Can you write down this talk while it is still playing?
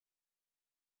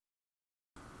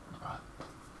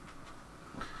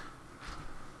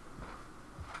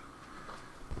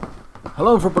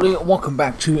Hello everybody, welcome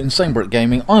back to INSANEBRIT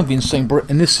Gaming. I'm the INSANEBRIT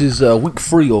and this is week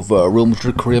 3 of Real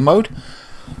Madrid career mode.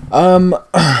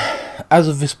 As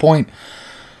of this point,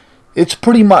 it's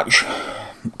pretty much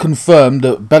confirmed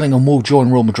that Bellingham will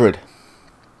join Real Madrid.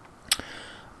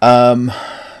 Now,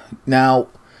 I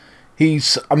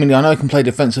know he can play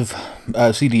defensive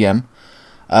CDM,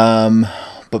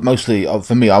 but mostly,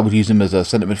 for me, I would use him as a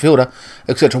centre midfielder,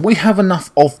 etc. We have enough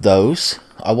of those,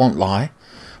 I won't lie.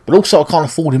 But also I can't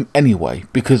afford him anyway,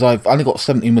 because I've only got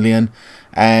 70 million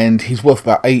and he's worth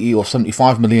about 80 or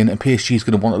 75 million and PSG is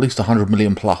going to want at least 100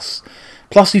 million plus.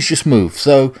 Plus he's just moved.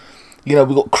 So, you know,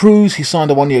 we've got Cruz, he signed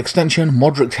a 1-year extension,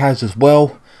 Modric has as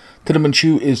well.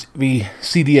 Tielemans is the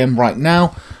CDM right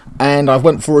now, and I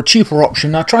went for a cheaper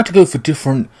option. I tried to go for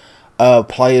different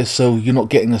players, so you're not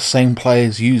getting the same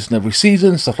players used in every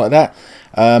season, stuff like that,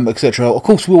 etc. Of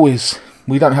course,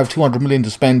 we don't have 200 million to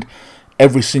spend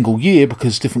every single year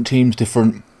because different teams,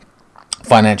 different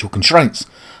financial constraints.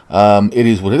 It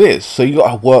is what it is. So you got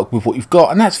to work with what you've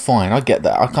got, and that's fine. I get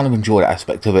that. I kind of enjoy that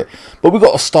aspect of it. But we've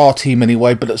got a star team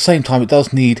anyway. But at the same time, it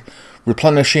does need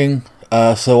replenishing.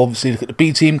 So obviously, look at the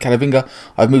B team, Camavinga.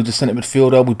 I've moved to centre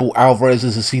midfielder. We bought Alvarez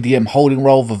as a CDM holding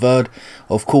role. Valverde,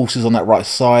 of course, is on that right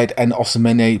side, and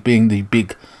OSASUNA being the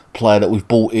big player that we've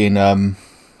bought in to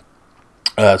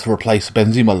replace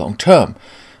Benzema long term.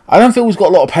 I don't feel he's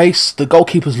got a lot of pace. The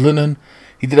goalkeeper's Lunin.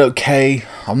 He did okay.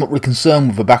 I'm not really concerned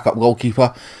with the backup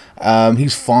goalkeeper.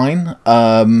 He's fine.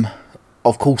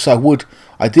 Of course, I would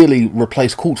ideally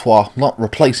replace Courtois. Not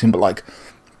replace him, but like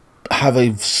have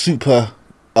a super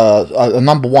a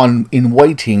number one in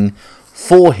waiting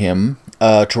for him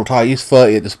to retire. He's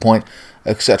 30 at this point,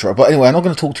 etc. But anyway, I'm not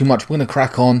going to talk too much. We're going to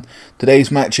crack on.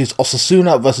 Today's match is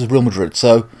OSASUNA versus Real Madrid.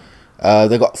 So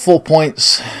they got 4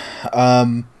 points.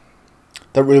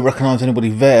 Don't really recognise anybody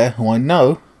there who I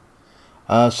know.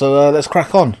 So let's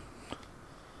crack on.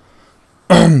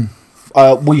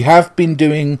 We have been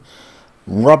doing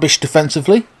rubbish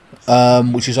defensively,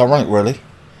 which is ironic really,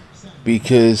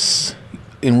 because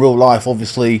in real life,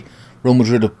 obviously, Real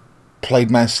Madrid have played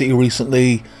Man City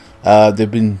recently. They've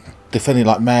been defending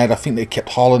like mad. I think they kept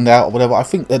Haaland out or whatever. I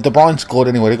think De Bruyne scored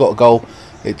anyway. They got a goal.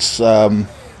 It's at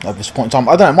this point in time.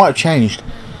 I don't know. It might have changed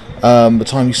the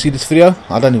time you see this video.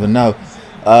 I don't even know.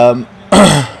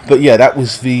 But yeah, that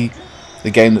was the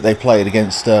game that they played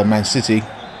against Man City.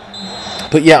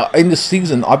 But yeah, in this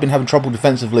season I've been having trouble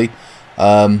defensively.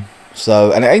 And it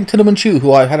ain't Tielemans,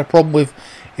 who I had a problem with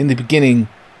in the beginning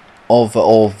of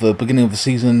the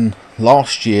season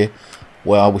last year,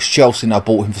 where I was Chelsea and I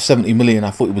bought him for 70 million. I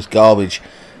thought it was garbage.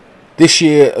 This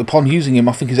year, upon using him,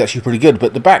 I think he's actually pretty good.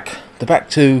 But the back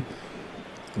to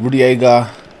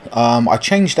Rudiger, I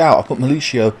changed out. I put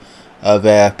Milicio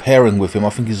there pairing with him. I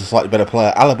think he's a slightly better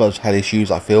player. Alaba's had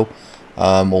issues, I feel,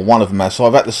 or one of them has. So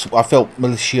I felt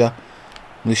Milicio,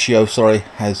 sorry,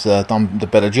 has done the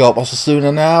better job.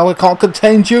 OSASUNA now. It can't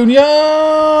contain Junior.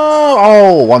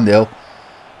 Oh, 1-0.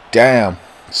 Damn,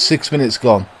 6 minutes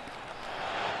gone.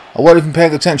 I wasn't even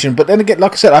paying attention. But then again,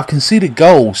 like I said, I've conceded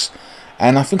goals,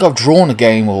 and I think I've drawn a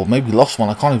game or maybe lost one.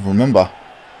 I can't even remember.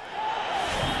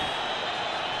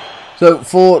 So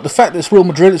for the fact that it's Real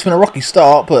Madrid, it's been a rocky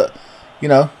start, but you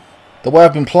know, the way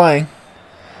I've been playing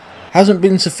hasn't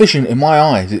been sufficient in my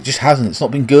eyes. It just hasn't. It's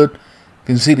not been good.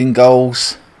 Conceding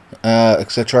goals,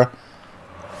 etc.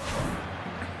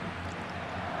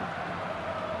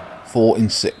 4 in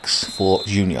 6 for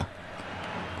Junior.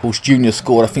 Of course, Junior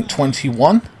scored, I think,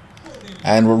 21.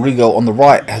 And Rodrigo on the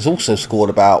right has also scored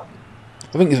about,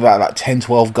 I think it's about like 10,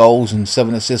 12 goals and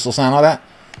 7 assists or something like that.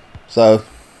 So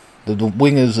the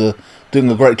wingers are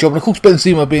doing a great job. And of course,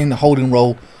 Benzema being the holding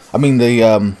role. I mean,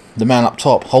 the man up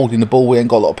top holding the ball. We ain't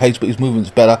got a lot of pace, but his movement's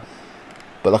better.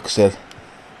 But like I said,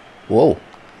 whoa,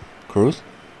 Cruz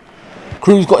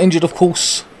got injured, of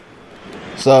course.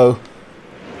 So,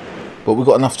 but we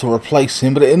got enough to replace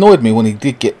him. But it annoyed me when he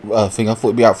did get a thing. I thought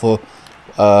he'd be out for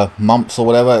months or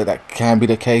whatever. That can be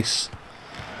the case.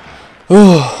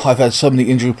 I've had so many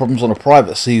injury problems on a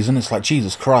private season. It's like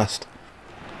Jesus Christ.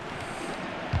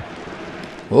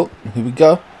 Oh, here we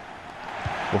go.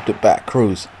 Whipped it back,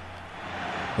 Cruz.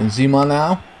 Benzema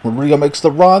now. Rodrigo makes the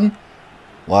run.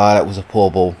 Wow, that was a poor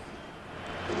ball.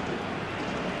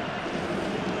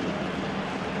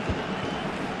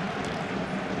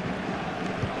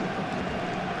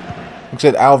 Like I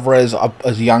said, Alvarez,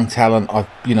 as a young talent, I've,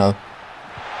 you know,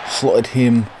 slotted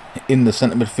him in the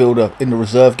centre midfielder in the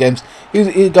reserve games.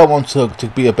 He'll go on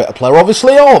to be a better player,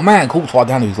 obviously. Oh man, Courtois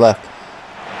down to his left.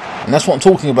 And that's what I'm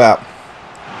talking about.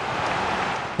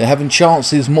 They're having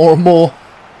chances more and more.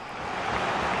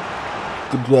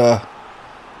 Good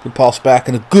pass back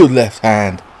and a good left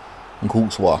hand. And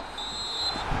Courtois.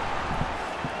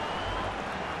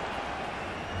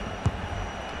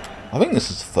 I think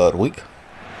this is the third week.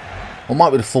 Or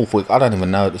might be the fourth week. I don't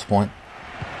even know at this point.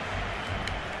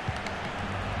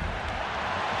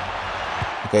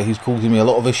 Okay, he's causing me a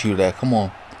lot of issue there. Come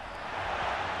on.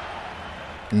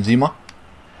 Benzema.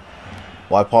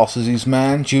 Bypasses his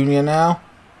man. Junior now.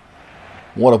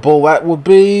 What a ball that would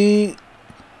be.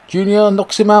 Junior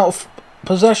knocks him out of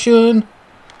possession.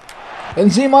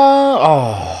 Benzema.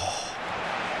 Oh.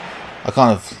 I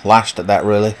kind of lashed at that,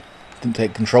 really. Didn't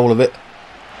take control of it.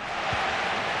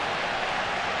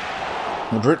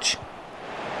 Modric.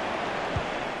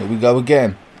 Here we go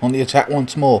again. On the attack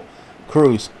once more.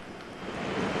 Cruz.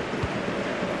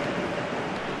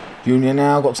 Junior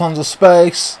now got tons of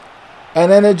space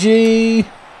and energy.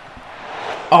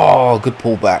 Oh, good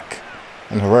pullback.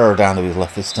 And Herrera down to his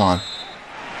left this time.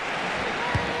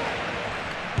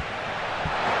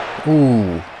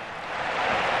 Ooh.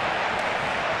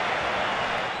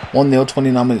 1-0,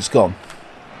 29 minutes gone.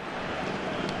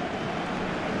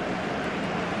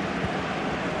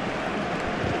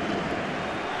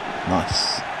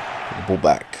 Nice. Get the ball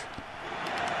back.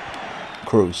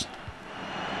 Cruz.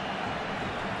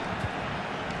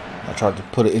 I tried to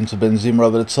put it into Benzema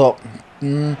over the top.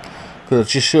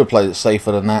 Should have played it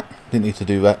safer than that. Didn't need to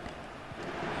do that.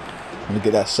 I'm going to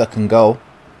get that second goal.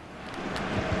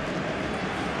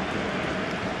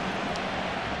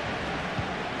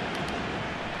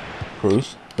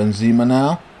 Cruz. Benzema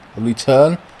now. A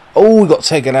return. Oh, we got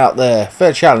taken out there.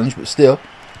 Fair challenge, but still.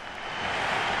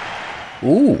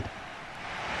 Ooh.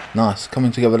 Nice.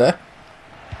 Coming together there.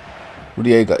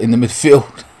 Rudiger in the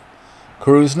midfield.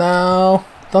 Cruz now.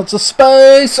 Tons of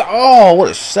space. Oh, what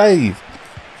a save.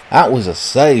 That was a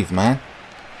save, man.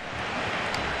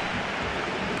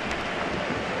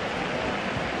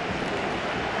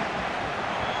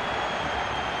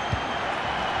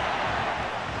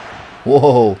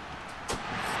 Whoa.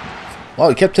 Oh,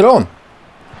 he kept it on.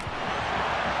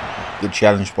 Good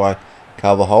challenge by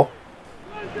Carvajal.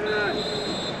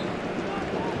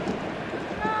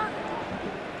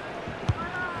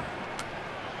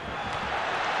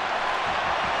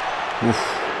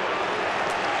 Oof.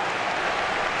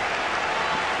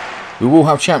 We will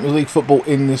have Champions League football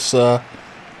in this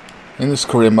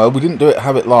career mode. We didn't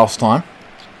have it last time.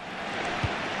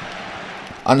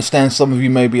 I understand some of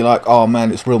you may be like, "Oh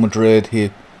man, it's Real Madrid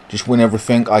here, just win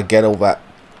everything." I get all that.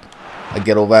 I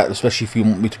get all that, especially if you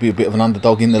want me to be a bit of an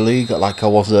underdog in the league, like I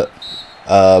was at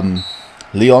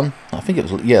Lyon. I think it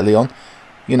was, yeah, Lyon.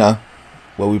 You know,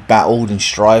 where we battled and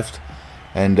strived,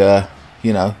 and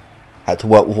you know, had to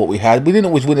work with what we had. We didn't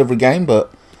always win every game,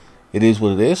 but it is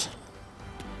what it is.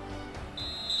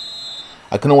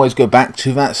 I can always go back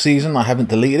to that season. I haven't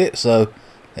deleted it, so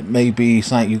it may be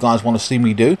something you guys want to see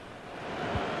me do.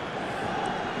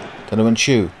 Donovan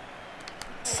Chu.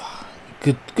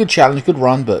 Good challenge, good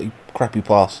run, but crappy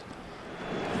pass.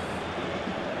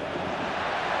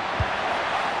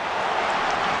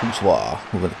 Corsair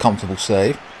with a comfortable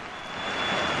save.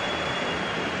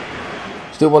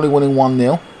 Still only winning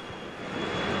 1-0.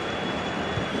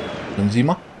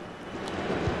 Benzema.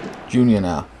 Junior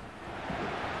now.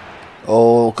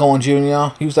 Oh, come on,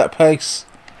 Junior. Use that pace.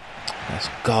 That's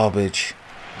garbage.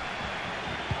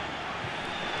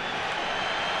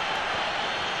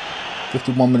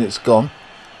 51 minutes gone.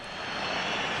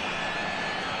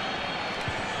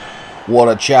 What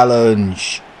a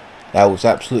challenge. That was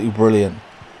absolutely brilliant.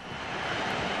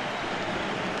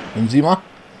 Benzema.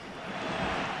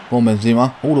 Come on,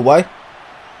 Benzema. All the way.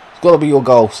 It's got to be your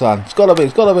goal, son. It's got to be.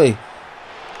 It's got to be.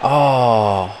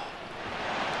 Oh.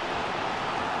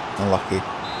 Unlucky.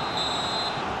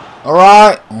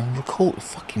 Alright. Oh, record the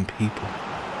fucking people.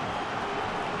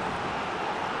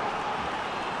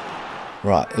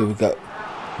 Right, here we go.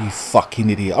 You fucking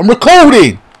idiot. I'm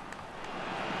recording!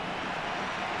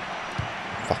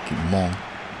 Fucking mom.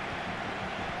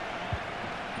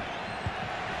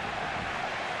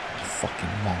 Fucking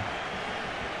mom.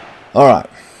 Alright.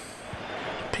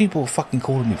 People are fucking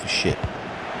calling me for shit.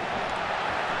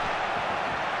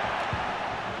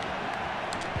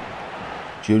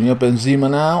 Junior Benzema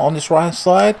now on this right hand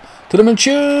side. To the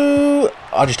Manchu.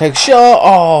 I just take a shot.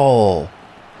 Oh.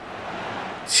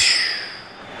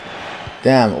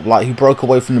 Damn, like he broke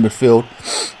away from the midfield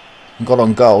and got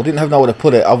on goal. Didn't have nowhere to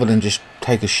put it other than just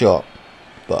take a shot.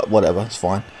 But whatever, it's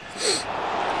fine.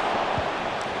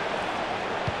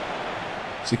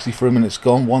 63 minutes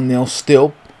gone, 1-0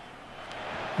 still.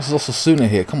 This is OSASUNA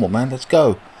here. Come on, man, let's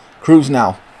go. Cruz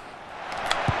now.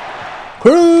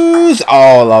 Cruz!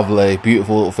 Oh, lovely.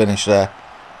 Beautiful little finish there.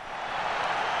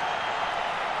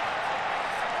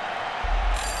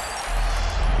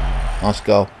 Nice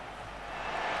goal.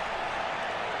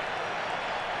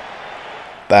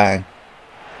 Bang.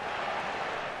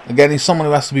 Again, he's someone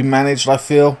who has to be managed, I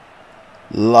feel.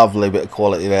 Lovely bit of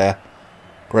quality there.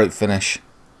 Great finish.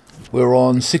 We're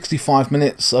on 65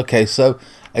 minutes. Okay, so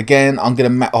again, I'm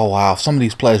going to... Oh, wow. Some of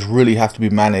these players really have to be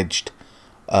managed.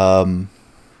 So,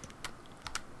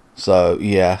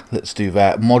 yeah, let's do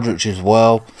that. Modric as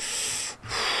well.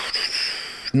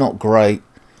 Not great.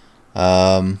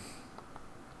 I'm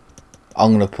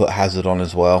going to put Hazard on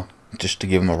as well, just to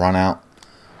give him a run out.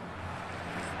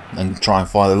 And try and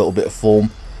find a little bit of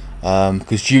form.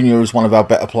 Because Junior is one of our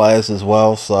better players as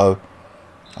well, so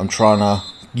I'm trying to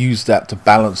use that to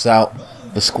balance out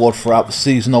the squad throughout the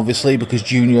season, obviously, because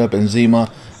Junior,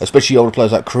 Benzema, especially older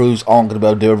players like Cruz, aren't going to be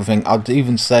able to do everything. I'd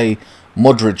even say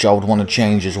Modric I would want to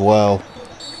change as well.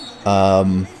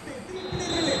 But,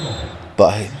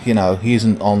 you know, he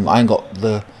isn't on... I ain't got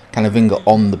the Camavinga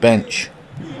on the bench.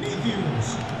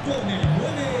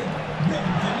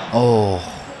 Oh...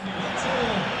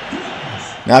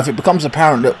 Now, if it becomes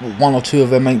apparent that one or two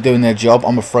of them ain't doing their job,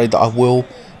 I'm afraid that I will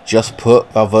just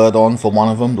put Valverde on for one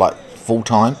of them, like, full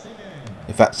time.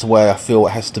 If that's the way I feel it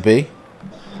has to be.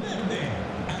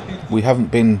 We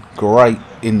haven't been great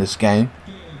in this game.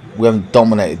 We haven't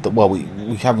dominated. Well, we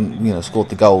haven't, you know, scored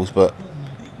the goals, but,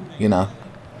 you know.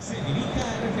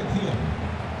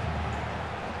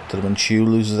 Tillman Chu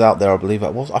loses out there, I believe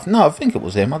that was. No, I think it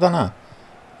was him. I don't know.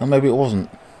 Or maybe it wasn't.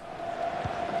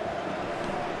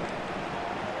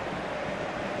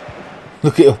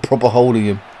 Look at your proper holding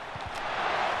him.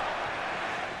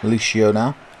 Alicio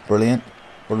now. Brilliant.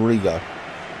 Rodrigo.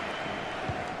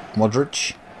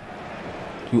 Modric.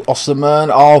 To Osimhen.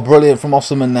 Oh, brilliant from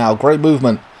Osimhen now. Great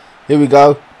movement. Here we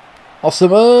go.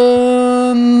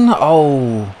 Osimhen.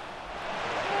 Oh.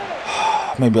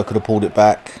 Maybe I could have pulled it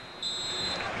back.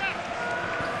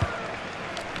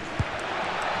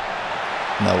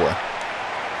 No way.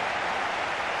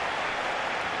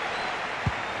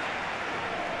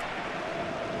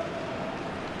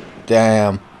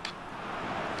 Damn.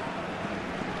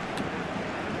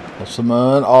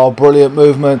 Osimhen. Oh, brilliant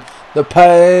movement. The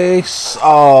pace.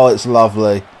 Oh, it's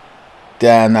lovely.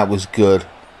 Damn, that was good.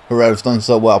 Herrera's done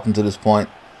so well up until this point.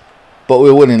 But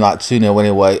we're winning like 2-0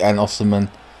 anyway. And Osimhen.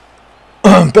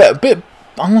 I'm going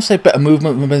to say better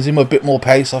movement from Benzema. A bit more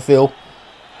pace, I feel.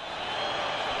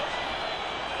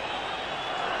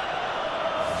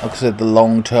 Like I said, the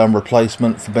long-term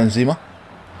replacement for Benzema.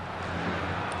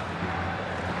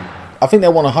 I think they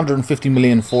want 150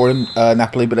 million for him,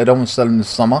 Napoli, but they don't want to sell him this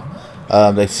summer.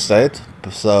 They've said.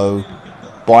 So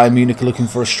Bayern Munich are looking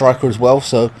for a striker as well.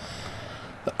 So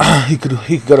he could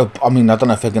go to. I mean, I don't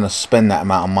know if they're going to spend that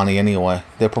amount of money anyway.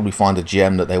 They'll probably find a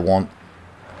gem that they want,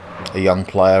 a young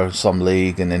player in some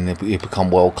league, and then he'll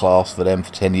become world class for them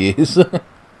for 10 years.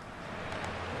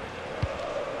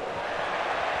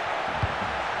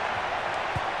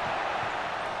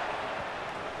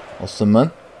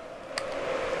 Osimhen.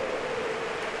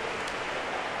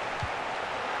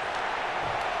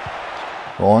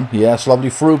 Go on. Yes, lovely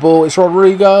through ball. It's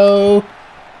Rodrigo.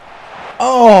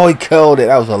 Oh, he curled it.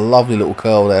 That was a lovely little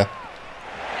curl there.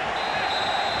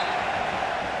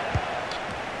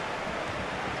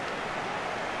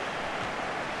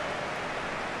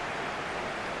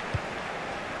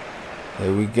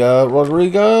 There we go.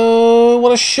 Rodrigo.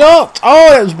 What a shot.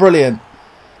 Oh, that was brilliant.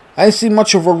 I didn't see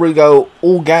much of Rodrigo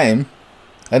all game.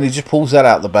 And he just pulls that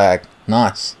out the bag.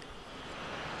 Nice.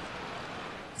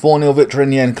 4-0 victory in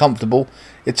the end. Comfortable.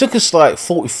 It took us like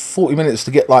 40 minutes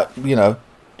to get, like, you know,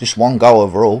 just one goal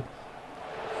overall.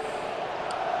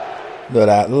 Look at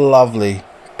that. Lovely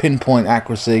pinpoint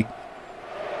accuracy.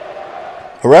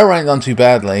 Herrera ain't done too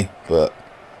badly, but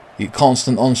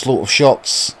constant onslaught of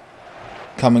shots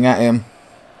coming at him.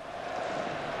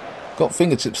 Got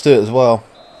fingertips to it as well.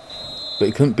 But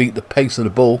he couldn't beat the pace of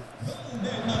the ball.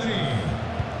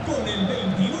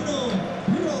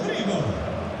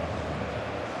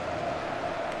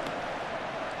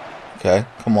 Okay,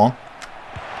 come on.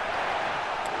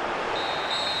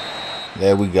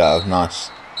 There we go. Nice.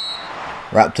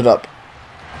 Wrapped it up.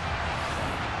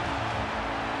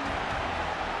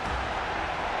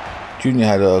 Junior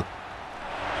had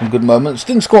some good moments.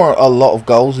 Didn't score a lot of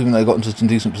goals, even though he got into some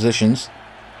decent positions.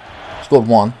 Scored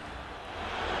one.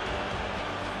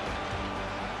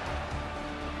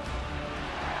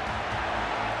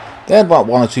 They had about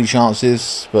 1 or 2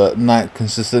 chances, but not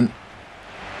consistent.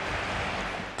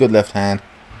 Good left hand.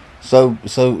 So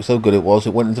good it was.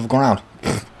 It went into the ground.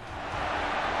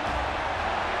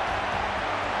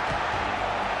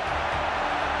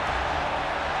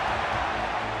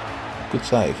 Good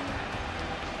save.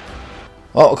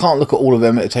 Well, I can't look at all of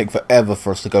them. It'll take forever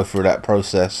for us to go through that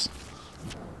process.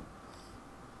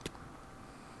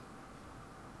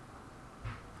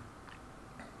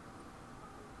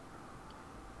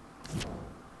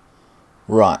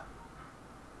 Right.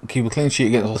 Keep a clean sheet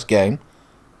against this game.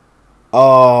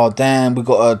 Oh, damn. We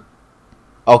got a...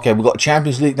 Okay, we've got a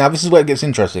Champions League. Now, this is where it gets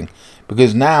interesting.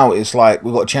 Because now it's like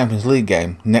we've got a Champions League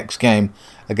game. Next game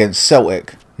against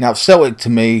Celtic. Now, Celtic, to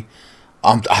me,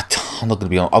 I'm not going to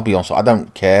be honest. I'll be honest. I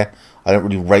don't care. I don't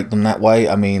really rate them that way.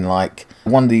 I mean, like,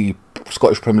 won the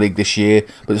Scottish Premier League this year.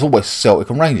 But it's always Celtic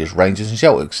and Rangers. Rangers and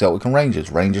Celtic. Celtic and Rangers.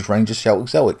 Rangers, Rangers, Celtic,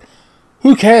 Celtic.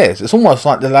 Who cares? It's almost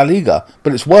like the La Liga.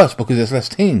 But it's worse because there's less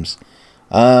teams.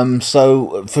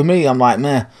 So, for me, I'm like,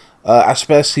 meh.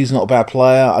 Aspas, he's not a bad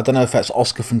player. I don't know if that's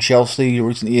Oscar from Chelsea in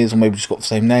recent years or maybe just got the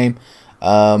same name.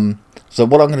 So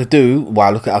what I'm going to do,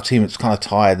 wow, look at our team, it's kind of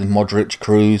tired. And Modric,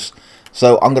 Cruz.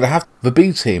 So I'm going to have the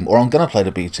B team, or I'm going to play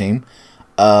the B team,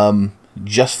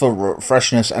 just for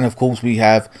freshness. And of course we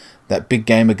have that big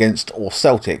game against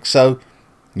Celtic. So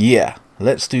yeah,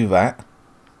 let's do that.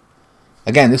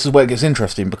 Again, this is where it gets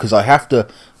interesting because I have to...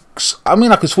 I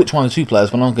mean, I could switch one or two players,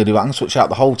 but I'm not going to do that. I'm going to switch out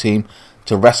the whole team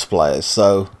to rest players.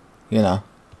 So, you know,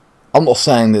 I'm not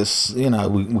saying this, you know,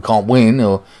 we can't win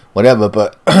or whatever,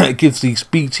 but it gives the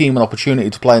B team an opportunity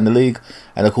to play in the league.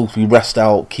 And, of course, we rest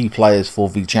out key players for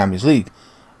the Champions League.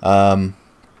 So,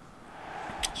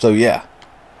 yeah,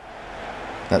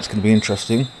 that's going to be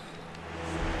interesting.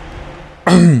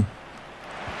 But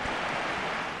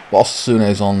OSASUNA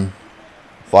is on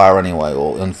fire anyway,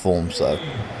 or in form, so...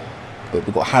 But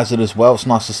we've got Hazard as well. It's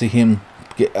nice to see him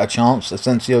get a chance.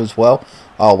 Asensio as well.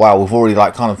 Oh, wow. We've already,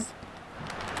 like, kind of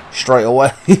straight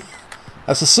away.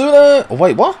 That's OSASUNA. Oh,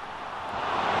 wait, what?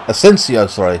 Asensio,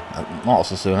 sorry. Not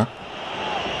OSASUNA.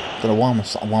 Don't know why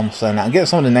I'm saying that. I'm getting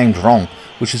some of the names wrong,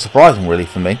 which is surprising, really,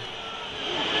 for me.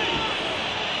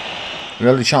 An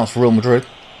early chance for Real Madrid.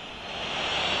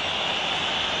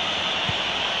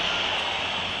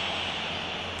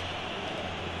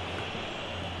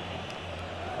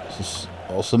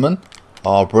 Osman.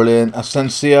 Oh, brilliant.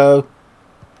 Asensio.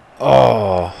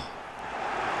 Oh.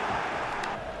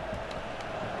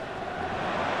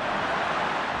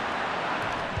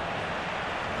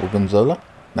 Gorgonzola.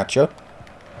 Nacho.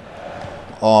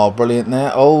 Oh, brilliant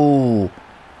there. Oh.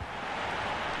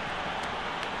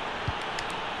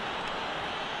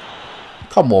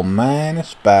 Come on, man.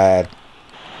 It's bad.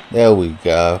 There we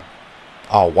go.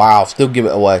 Oh, wow. Still give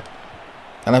it away.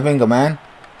 And I think, man.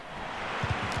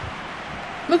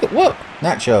 Look at what?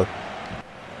 Nacho.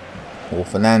 Or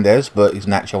Fernandez, but he's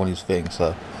Nacho on his thing,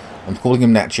 so I'm calling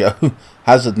him Nacho.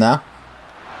 Hazard now.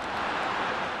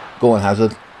 Go on,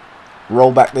 Hazard.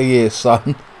 Roll back the years,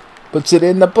 son. Puts it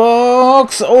in the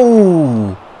box.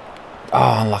 Oh.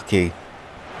 Ah, unlucky.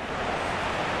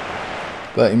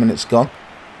 30 minutes gone.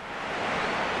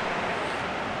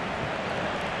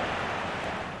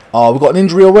 Oh, we've got an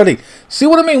injury already. See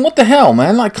what I mean? What the hell,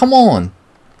 man? Like, come on.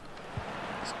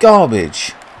 It's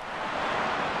garbage.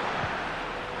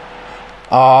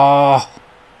 Ah.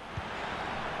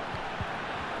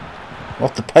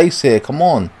 Off the pace here. Come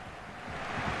on.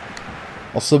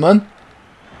 Osman.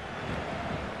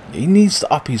 He needs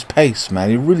to up his pace, man.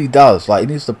 He really does. Like,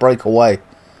 he needs to break away.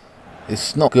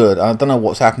 It's not good. I don't know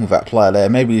what's happened with that player there.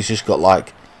 Maybe he's just got,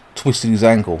 like, twisted his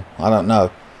ankle. I don't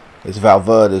know. It's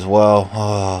Valverde as well.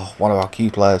 Oh, one of our key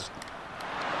players.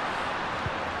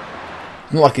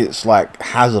 It's not like it's like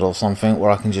Hazard or something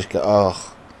where I can just go,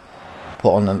 oh,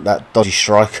 put on that dodgy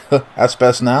striker. That's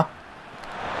best now.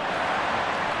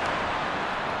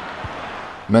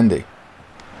 Mendy.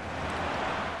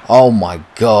 Oh my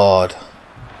God.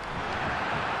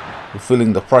 We're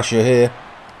feeling the pressure here.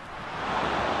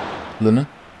 Lunan.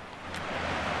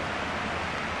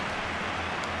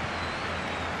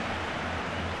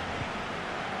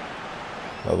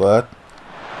 Robert.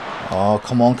 Oh,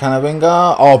 come on,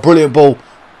 Canavinga. Oh, brilliant ball.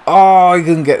 Oh, he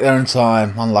didn't get there in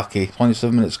time. Unlucky.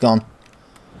 27 minutes gone.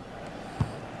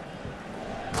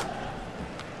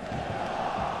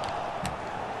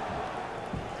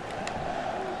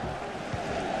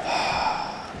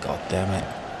 God damn it.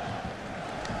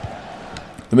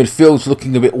 The midfield's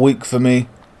looking a bit weak for me.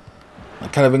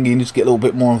 Canavinga needs to get a little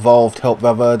bit more involved. Help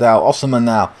Valverde out. Osman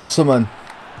now. Osman.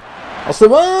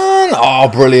 Oh,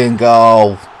 brilliant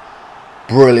goal.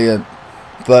 Brilliant.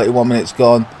 31 minutes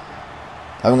gone.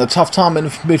 Having a tough time in the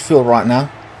midfield right now.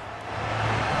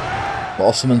 But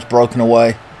Osman's broken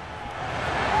away.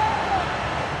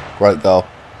 Great goal.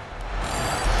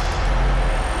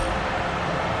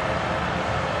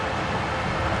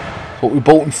 What we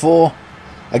bought him for.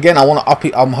 Again, I want to up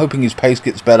it. I'm hoping his pace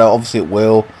gets better. Obviously it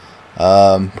will.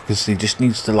 Because he just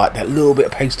needs to, like, that little bit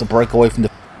of pace to break away from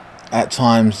the... At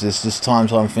times, there's just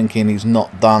times I'm thinking he's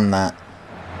not done that.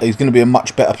 He's going to be a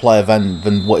much better player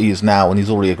than what he is now, and he's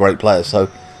already a great player. So,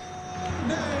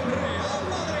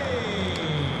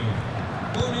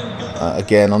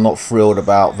 Again, I'm not thrilled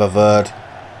about Valverde.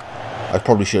 I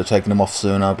probably should have taken him off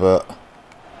sooner, but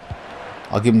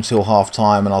I'll give him till half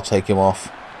time and I'll take him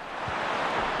off.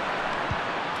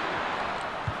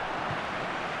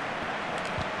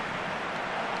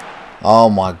 Oh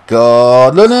my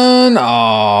God, Lennon!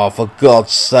 Oh, for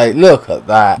God's sake, look at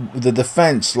that. The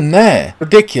defence from there,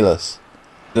 ridiculous.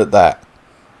 Look at that.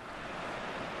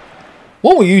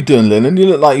 What were you doing, Lennon? You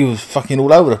look like you was fucking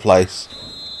all over the place.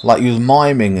 Like you was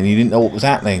miming and you didn't know what was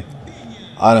happening.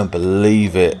 I don't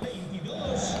believe it.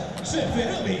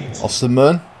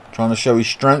 Osman trying to show his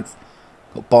strength.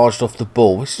 Got barged off the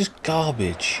ball. It's just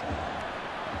garbage.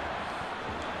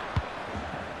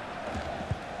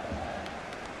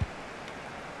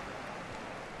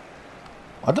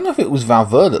 I don't know if it was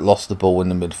Valverde that lost the ball in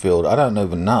the midfield. I don't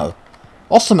even know.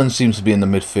 Osman seems to be in the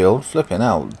midfield. Flipping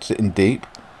out. Sitting deep.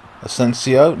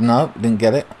 Asensio. No, didn't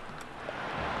get it.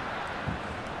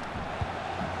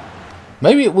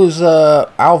 Maybe it was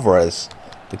Alvarez.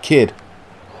 The kid.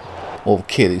 Well,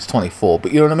 kid, he's 24.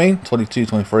 But you know what I mean? 22,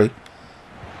 23.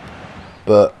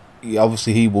 But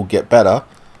obviously he will get better.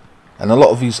 And a lot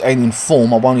of these ain't in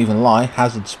form. I won't even lie.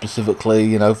 Hazard specifically,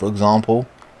 you know, for example.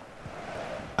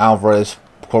 Alvarez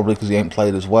probably because he ain't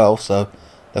played as well. So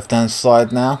left hand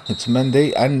side now. It's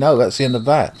Mendy. And no, that's the end of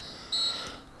that.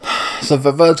 So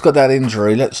Valverde's got that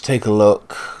injury. Let's take a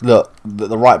look. Look,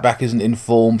 the right back isn't in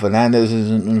form. Fernandez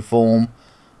isn't in form.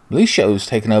 Liccio's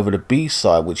taken over the B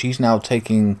side, which he's now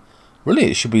taking.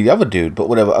 Really, it should be the other dude, but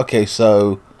whatever. Okay,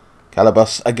 so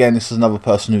Calabas again. This is another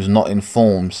person who's not in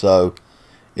form, so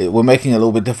we're making it a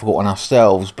little bit difficult on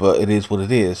ourselves, but it is what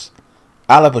it is.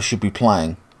 Alaba should be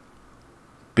playing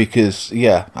because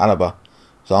yeah, Alaba.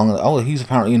 So I'm gonna. Oh, he's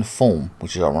apparently in form,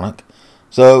 which is ironic.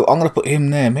 So I'm gonna put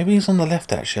him there. Maybe he's on the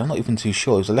left. Actually, I'm not even too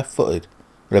sure. He's a left-footed.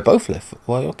 They're both left.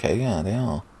 Well, okay, yeah, they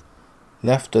are.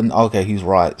 Left and okay, he's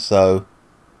right. So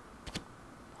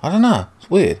I don't know.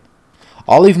 It's weird.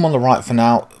 I'll leave him on the right for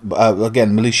now.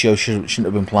 Again, Milicio shouldn't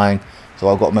have been playing, so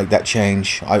I've got to make that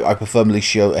change. I prefer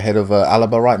Milicio ahead of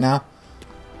Alaba right now.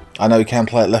 I know he can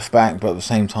play at left back, but at the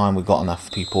same time, we've got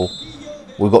enough people.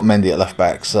 We've got Mendy at left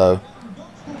back, so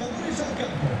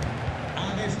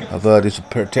Valverde is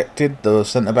protected. The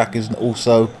centre back is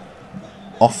also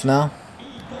off now.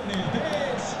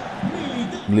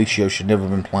 Milicio should never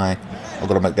have been playing. I've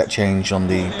got to make that change on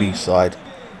the B side.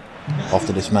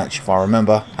 After this match, if I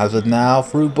remember. Hazard now,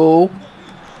 through ball.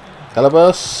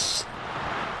 Calabas.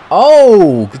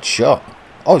 Oh, good shot.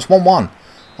 Oh, it's 1-1.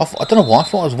 I don't know why, I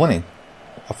thought I was winning.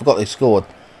 I forgot they scored.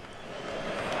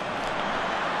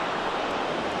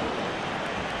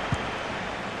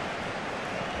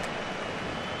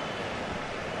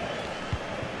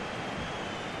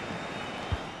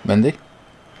 Mendy.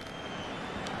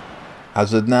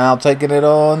 Hazard now, taking it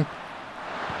on.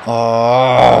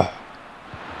 Oh.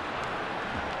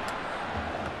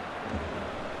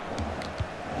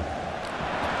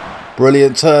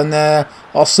 Brilliant turn there.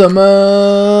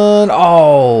 Osman.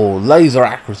 Oh, laser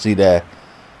accuracy there.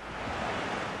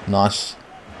 Nice.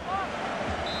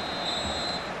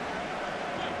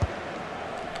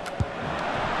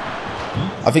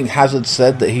 I think Hazard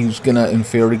said that he was gonna, in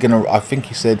theory, I think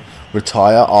he said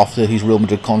retire after his Real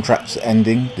Madrid contract's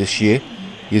ending this year.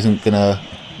 He isn't gonna,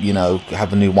 you know,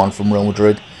 have a new one from Real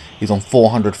Madrid. He's on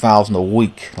 400,000 a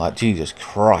week. Like, Jesus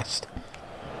Christ.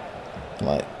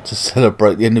 Like, to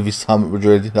celebrate the end of his time at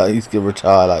Madrid, like, he's going to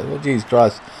retire. Like, oh, Jesus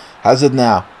Christ. Hazard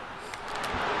now.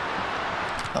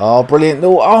 Oh, brilliant.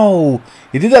 Oh,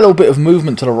 he did that little bit of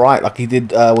movement to the right like he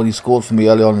did when he scored for me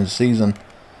early on in the season.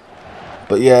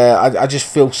 But yeah, I just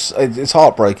feel it's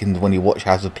heartbreaking when you watch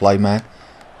Hazard play, man.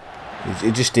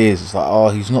 It just is. It's like, oh,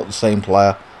 he's not the same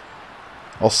player.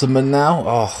 Osman now.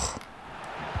 Oh.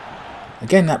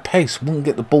 Again, that pace. Wouldn't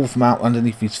get the ball from out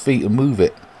underneath his feet and move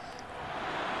it.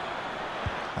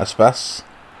 Aspas.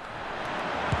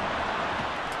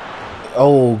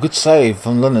 Oh, good save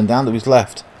from London down to his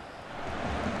left.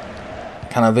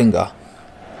 Canavinga.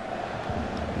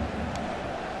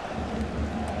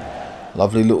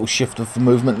 Lovely little shift of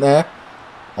movement there.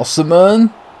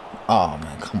 Osman. Oh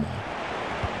man, come on.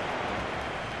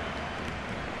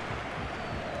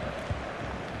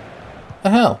 The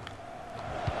hell?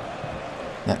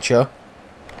 Nacho.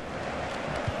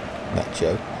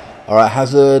 Alright,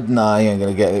 Hazard. Nah, he ain't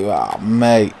going to get it. Oh,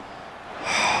 mate.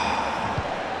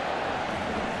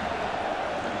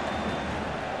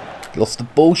 Lost the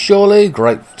ball, surely.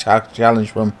 Great challenge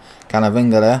from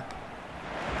Canavinga there.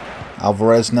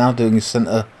 Alvarez now doing his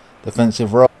centre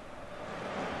defensive role.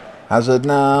 Hazard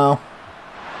now.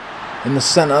 In the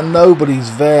centre,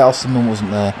 nobody's there. Osman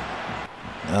wasn't there.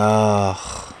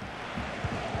 Ugh.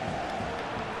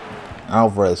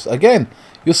 Alvarez. Again,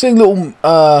 you're seeing little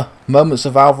moments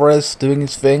of Alvarez doing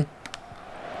his thing.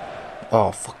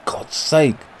 Oh, for God's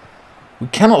sake. We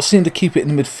cannot seem to keep it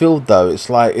in the midfield, though. It's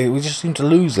like, we just seem to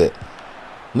lose it.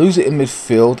 Lose it in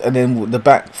midfield, and then the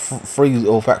back three,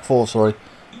 or back four, sorry,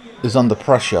 is under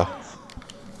pressure.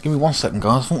 Give me 1 second,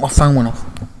 guys. I thought my phone went off.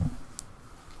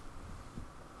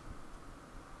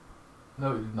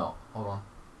 No, it did not. Hold on.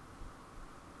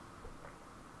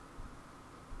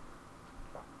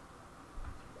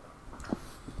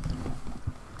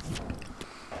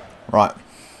 Right.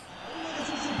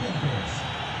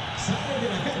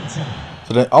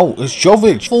 So then, oh, it's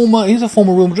Jovic. He's a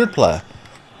former Real Madrid player.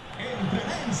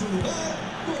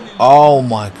 Oh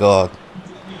my God.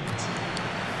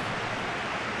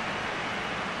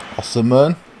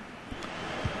 OSASUNA.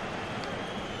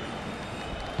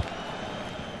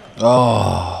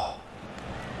 Oh.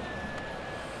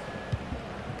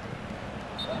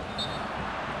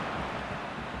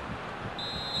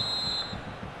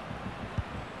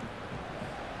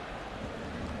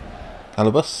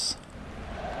 Alabus.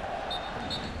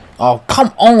 Oh,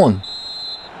 come on.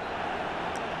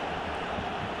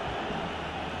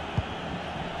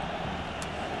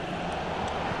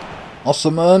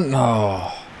 OSASUNA.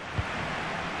 Oh.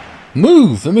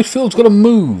 Move. The midfield's got to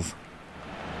move.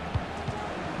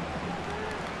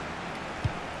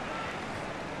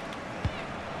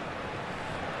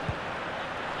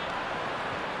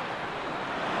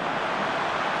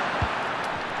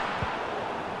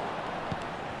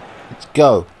 Let's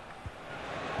go.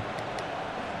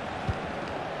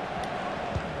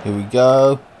 Here we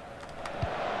go.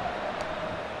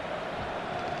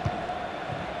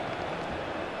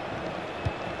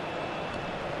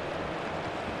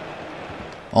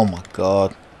 Oh my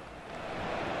God.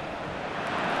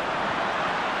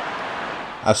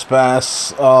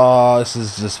 Aspas. Oh, this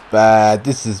is just bad.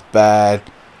 This is bad.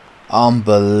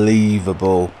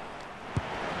 Unbelievable.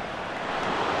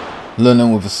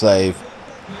 Lennon with a save.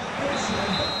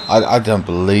 I don't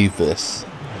believe this.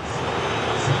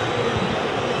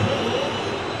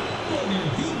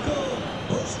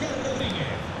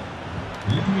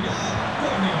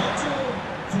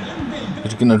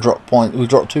 We're going to drop points. We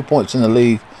dropped 2 points in the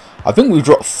league. I think we've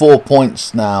dropped 4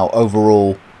 points now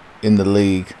overall in the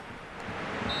league.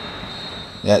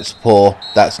 Yeah, it's poor.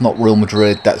 That's not Real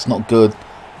Madrid. That's not good.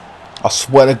 I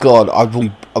swear to God, I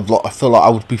feel like I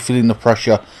would be feeling the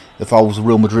pressure if I was a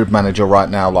Real Madrid manager right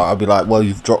now. Like, I'd be like, well,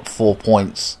 you've dropped 4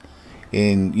 points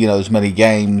in, you know, as many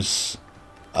games.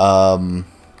 I'm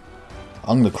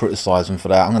going to criticise them for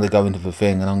that. I'm going to go into the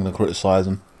thing and I'm going to criticise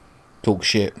them. Talk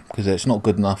shit, because it's not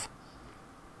good enough.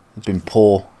 It's been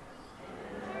poor.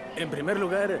 Get to the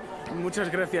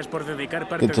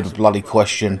bloody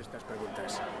question.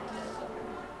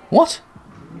 What?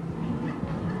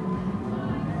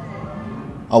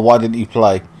 Oh, why didn't he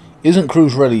play? Isn't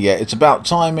Cruz ready yet? It's about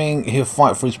timing. He'll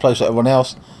fight for his place with everyone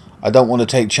else. I don't want to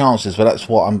take chances, but that's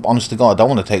what I'm honest to God. I don't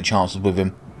want to take chances with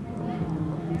him.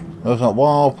 I was like,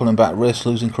 well, pulling back wrist,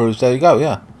 losing Cruz. There you go,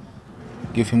 yeah.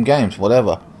 Give him games,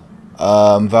 whatever.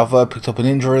 Valverde picked up an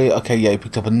injury. Okay, yeah, he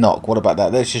picked up a knock. What about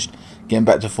that? Let's just get him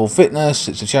back to full fitness.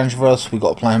 It's a challenge for us. We've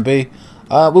got a plan B.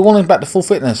 We want him back to full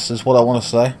fitness, is what I want to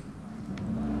say.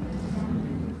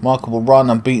 Remarkable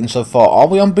run, unbeaten so far. Are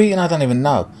we unbeaten? I don't even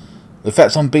know. If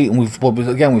that's unbeaten, we've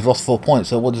lost 4 points,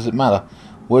 so what does it matter?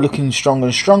 We're looking stronger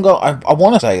and stronger. I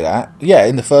want to say that. Yeah,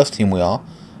 in the first team we are.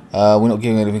 We're not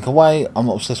giving anything away. I'm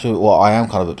not obsessed with it. Well, I am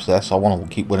kind of obsessed. I want to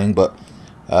keep winning, but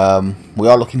we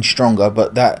are looking stronger.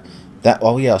 But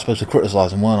oh yeah, I was supposed to criticise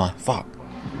them, weren't I? Fuck.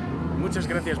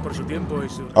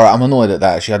 Alright, I'm annoyed at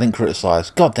that, actually. I didn't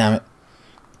criticise. God damn it.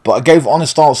 But I gave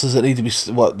honest answers that need to be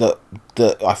that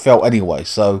I felt anyway.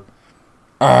 So,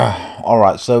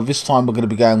 alright. So this time we're going to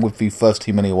be going with the first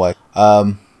team anyway.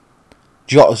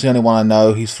 Jota's the only one I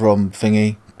know. He's from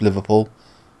thingy, Liverpool.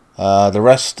 The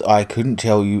rest I couldn't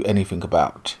tell you anything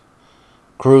about.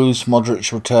 Cruz,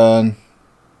 Modric return.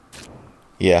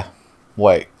 Yeah.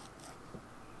 Wait.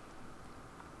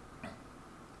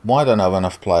 Why don't I have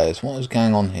enough players? What is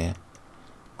going on here?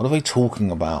 What are they talking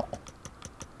about?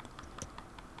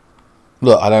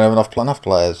 Look, I don't have enough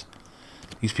players.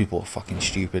 These people are fucking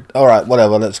stupid. Alright,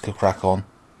 whatever, let's go crack on.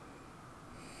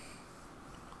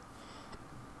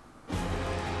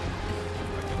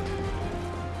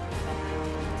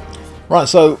 Right,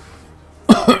 so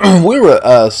we're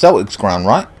at Celtics ground,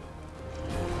 right?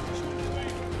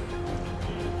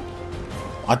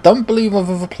 I don't believe I've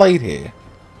ever played here.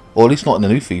 Or at least not in the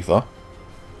new FIFA.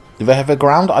 Do they have a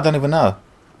ground? I don't even know.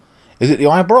 Is it the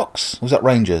Ibrox? Was that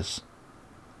Rangers?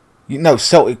 No,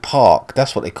 Celtic Park.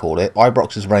 That's what they call it.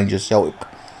 Ibrox is Rangers. Celtic.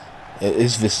 It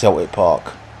is this Celtic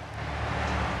Park.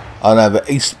 I know, but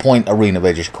East Point Arena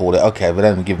they just called it. Okay, but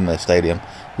then we give them their stadium,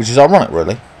 which is ironic,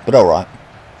 really. But all right.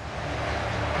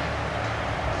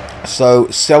 So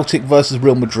Celtic versus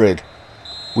Real Madrid.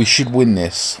 We should win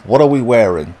this. What are we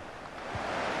wearing?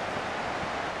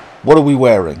 What are we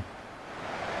wearing?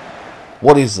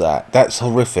 What is that? That's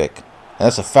horrific.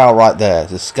 That's a foul right there.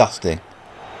 It's disgusting.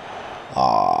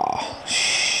 Ah,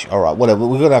 alright, whatever.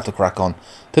 We're going to have to crack on.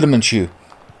 Tiedemann shoe.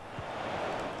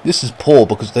 This is poor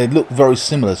because they look very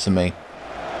similar to me.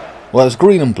 Well, it's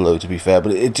green and blue, to be fair,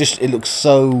 but it looks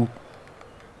so...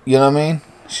 You know what I mean?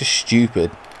 It's just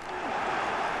stupid.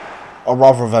 I'd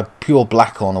rather have had pure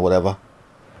black on or whatever.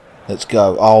 Let's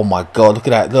go. Oh my god, look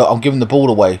at that. Look, I'm giving the ball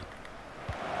away.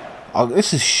 Oh,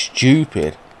 this is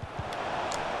stupid.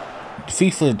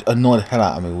 FIFA annoyed the hell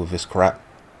out of me with this crap.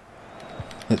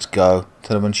 Let's go.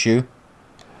 Tiedemann shoe.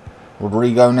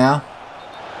 Rodrigo now.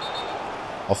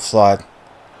 Offside.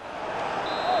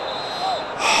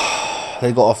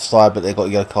 They got offside, but they got to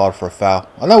get a card for a foul.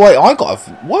 Oh no, wait, I got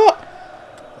a... What?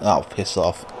 Oh, piss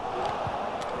off.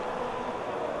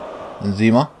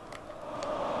 Benzema.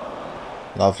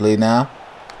 Lovely now.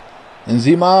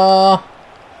 Benzema.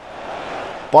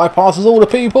 Bypasses all the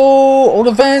people, all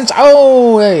the fans.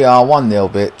 Oh, there you are.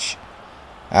 1-0, bitch.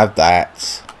 Have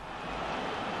that.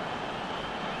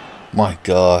 My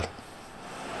God.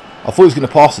 I thought he was going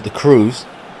to pass it to Cruz.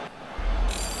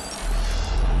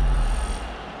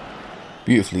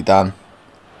 Beautifully done.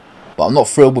 But I'm not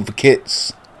thrilled with the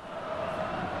kits.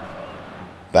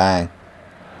 Bang.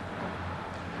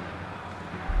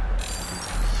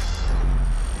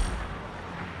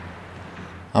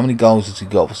 How many goals has he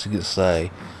got? What's he going to say?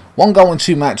 1 goal in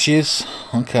 2 matches.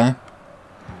 Okay.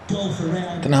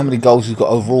 Don't know how many goals he's got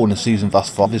overall in the season thus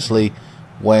far. Obviously,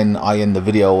 when I end the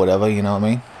video or whatever, you know what I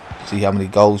mean? See how many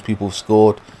goals people have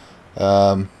scored,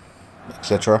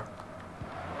 etc.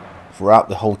 throughout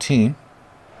the whole team.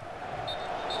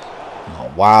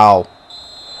 Oh, wow.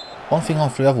 One thing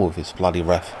after the other with this bloody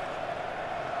ref.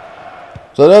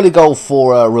 So an early goal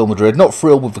for Real Madrid. Not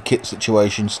thrilled with the kit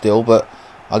situation still, but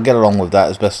I'll get along with that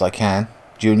as best I can.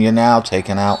 Junior now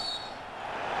taken out.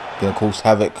 Gonna cause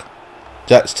havoc.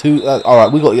 That's 2.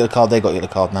 Alright, we got yellow card. They got yellow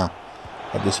card now.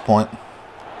 At this point.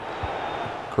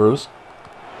 Cruz.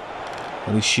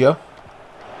 Alicia.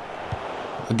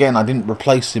 Again, I didn't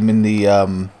replace him in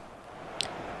the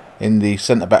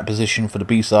centre back position for the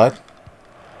B side.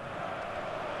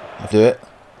 I do it.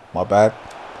 My bad.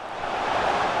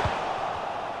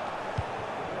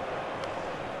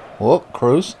 Whoop,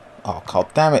 Cruz. Oh, god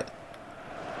damn it.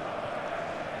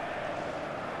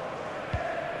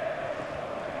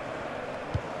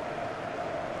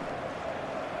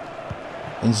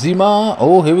 Benzema.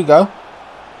 Oh, here we go.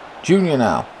 Junior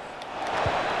now.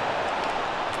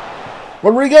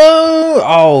 Rodrigo.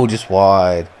 Oh, just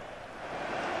wide.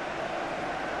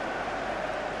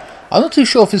 I'm not too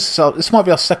sure if this might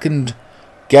be our second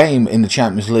game in the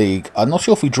Champions League. I'm not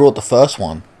sure if we drawed the first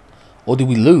one. Or did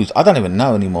we lose? I don't even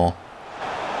know anymore.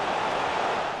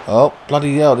 Oh,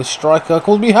 bloody hell. This striker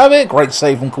caused me havoc. Great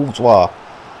save from Courtois.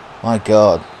 My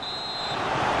God.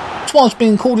 This one's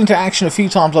been called into action a few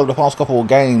times over the past couple of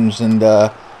games. And,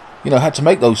 you know, had to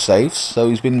make those saves. So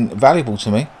he's been valuable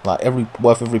to me. Like,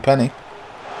 worth every penny.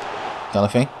 Kind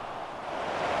of thing.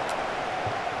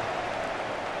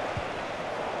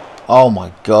 Oh,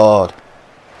 my God.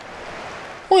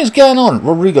 What is going on?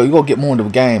 Rodrigo, you got to get more into the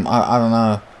game. I don't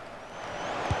know.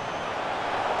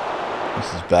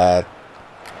 This is bad.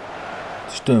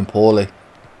 Just doing poorly.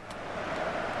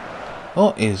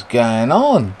 What is going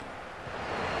on?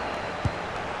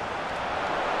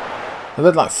 They've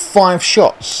had like 5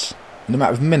 shots in a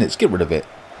matter of minutes. Get rid of it.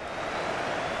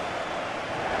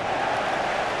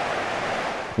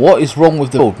 What is wrong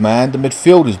with the midfield, man? The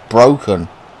midfield is broken.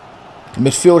 The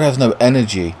midfield has no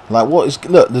energy. Like, what is...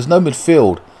 Look, there's no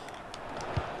midfield.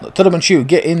 Look, Tiedemann shoe,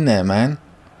 get in there, man.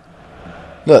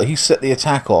 Look, he set the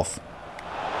attack off.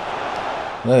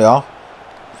 There you are.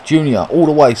 Junior, all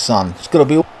the way, son. It's got to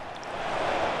be...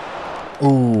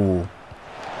 Ooh.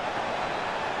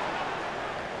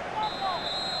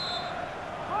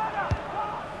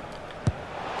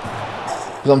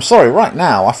 Because I'm sorry, right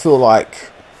now, I feel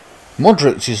like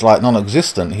Modric is like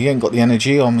non-existent. He ain't got the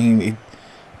energy. I mean,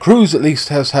 Cruz at least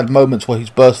has had moments where he's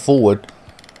burst forward.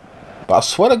 But I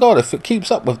swear to God, if it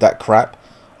keeps up with that crap,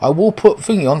 I will put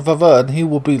Thingy on Valverde, and he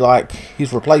will be like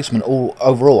his replacement all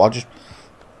overall. I just,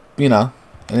 you know,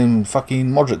 and then fucking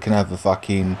Modric can have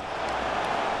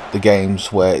the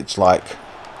games where it's like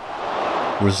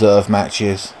reserve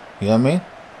matches. You know what I mean?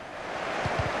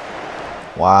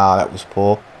 Wow, that was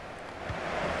poor.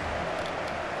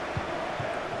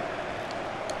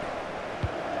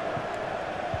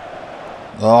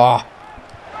 Ah.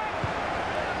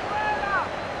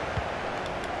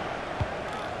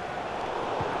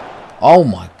 Oh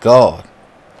my God.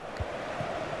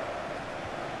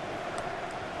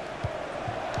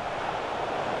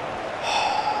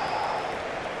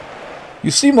 You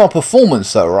see my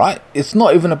performance though, right? It's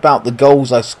not even about the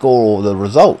goals I score or the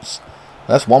results.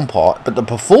 That's one part. But the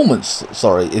performance,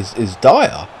 sorry, is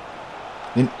dire.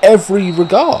 In every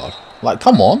regard. Like,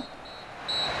 come on.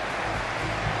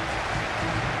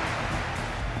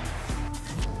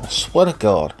 I swear to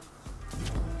God.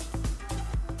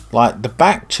 Like, the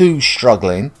back two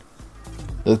struggling.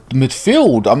 The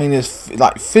midfield, I mean, is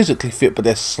like physically fit, but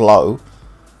they're slow.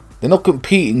 They're not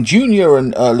competing. Junior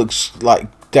and looks like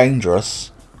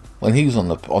dangerous when he's on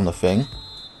the thing.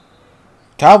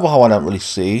 Carvajal I don't really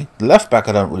see. The left back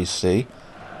I don't really see.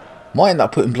 Might end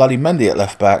up putting bloody Mendy at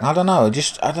left back. I don't know.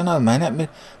 I don't know, man.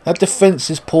 That defense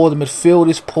is poor. The midfield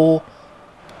is poor.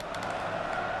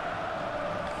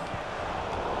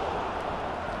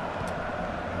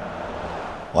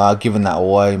 Wow, giving that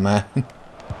away, man.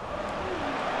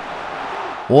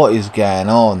 What is going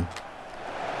on?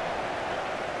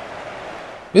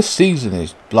 This season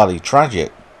is bloody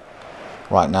tragic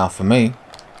right now for me.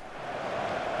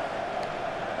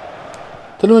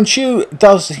 Chu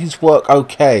does his work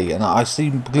okay, and I see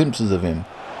glimpses of him.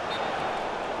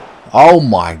 Oh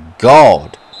my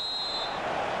God.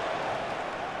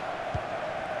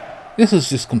 This is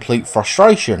just complete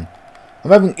frustration. I'm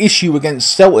having issue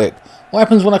against Celtic. What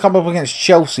happens when I come up against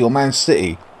Chelsea or Man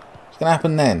City? What's going to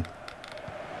happen then?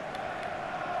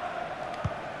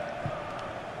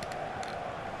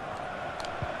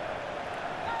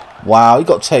 Wow, he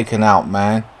got taken out,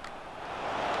 man.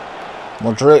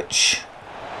 Modric.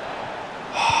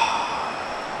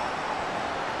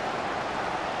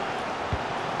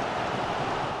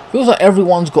 Feels like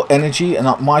everyone's got energy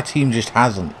and my team just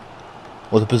hasn't.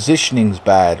 Or the positioning's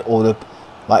bad. Or the...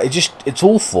 Like, it's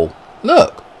awful.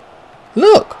 Look.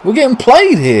 Look. We're getting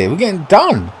played here. We're getting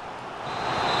done.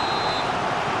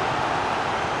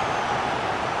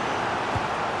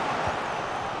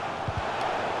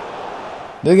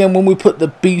 Then again, when we put the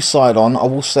B side on, I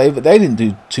will say that they didn't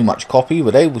do too much copy,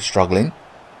 but they were struggling.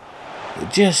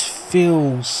 It just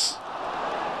feels...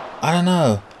 I don't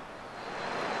know.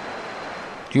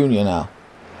 Junior now.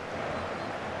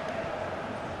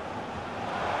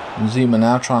 Zima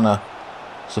now trying to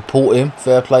support him.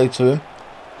 Fair play to him.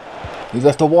 He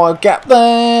left a wide gap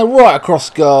there. Right across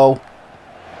goal.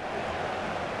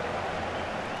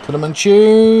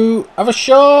 Chu. Have a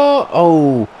shot.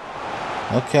 Oh.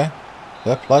 Okay.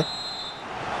 Fair play.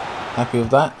 Happy with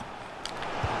that.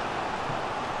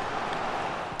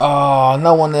 Oh,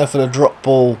 no one there for the drop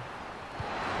ball.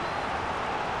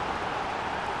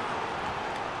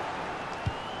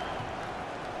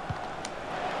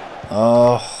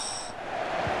 Oh.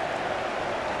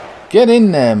 Get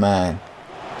in there, man.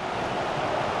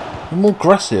 Be more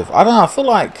aggressive. I don't know, I feel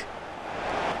like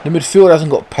the midfield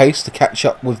hasn't got pace to catch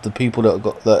up with the people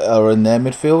that are in their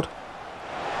midfield.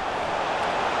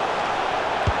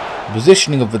 The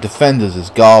positioning of the defenders is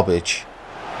garbage.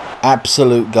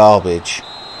 Absolute garbage.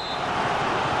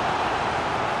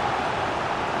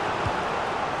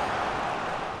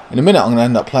 In a minute I'm going to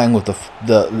end up playing with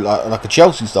like a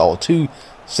Chelsea style, two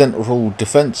central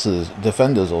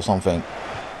defenders or something.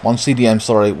 One CDM,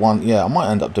 sorry, one, yeah, I might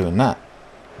end up doing that.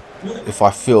 If I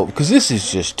feel, because this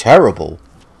is just terrible.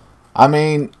 I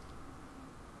mean,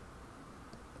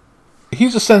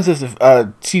 he's a sensitive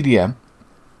CDM.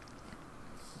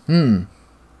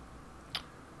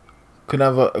 Could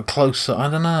have a closer, I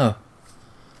don't know.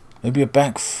 Maybe a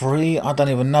back three, I don't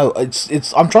even know.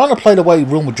 I'm trying to play the way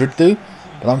Real Madrid do,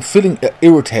 but I'm feeling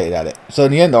irritated at it. So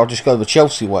in the end I'll just go the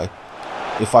Chelsea way.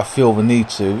 If I feel the need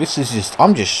to. This is just,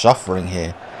 I'm just suffering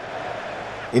here.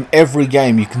 In every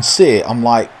game you can see it, I'm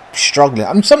like struggling.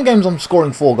 I mean, some games I'm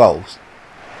scoring 4 goals.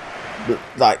 But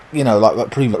like, you know,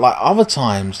 like other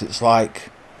times it's like,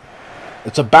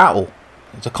 it's a battle.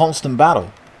 It's a constant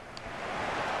battle.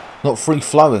 Not free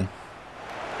flowing.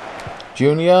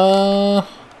 Junior.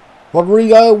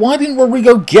 Rodrigo. Why didn't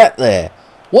Rodrigo get there?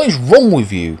 What is wrong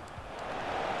with you?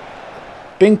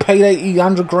 Being paid 80,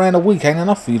 100 grand a week ain't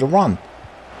enough for you to run.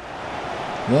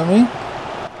 You know what I mean?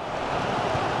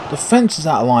 Defense is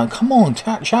out of line. Come on,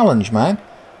 challenge, man.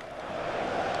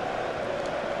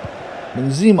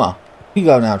 Benzema. You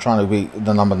go now trying to beat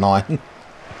the number 9.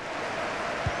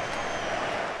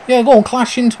 Yeah, go on,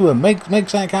 clash into him. Make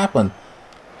something happen.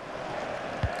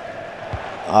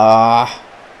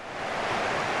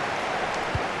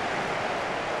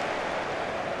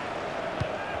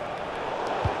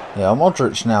 Yeah,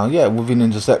 Modric now. Yeah, with an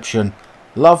interception.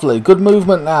 Lovely. Good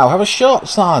movement now. Have a shot,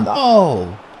 son.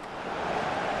 Oh.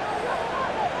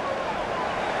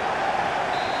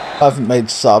 I haven't made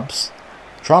subs.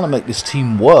 I'm trying to make this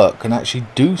team work and actually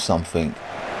do something.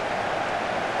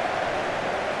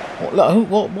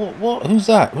 What? Who's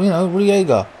that? You know,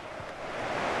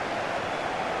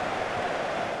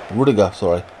 Rudiger,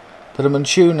 sorry. Put him in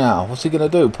tune now. What's he going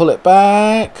to do? Pull it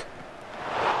back.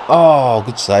 Oh,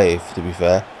 good save, to be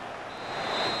fair.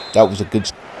 That was a good...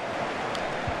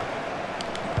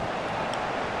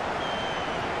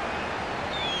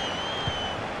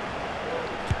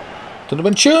 Put him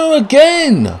in tune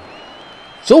again.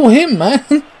 It's all him, man.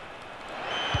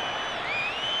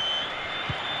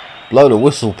 Blow the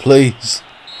whistle, please.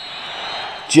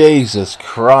 Jesus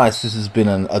Christ, this has been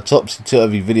a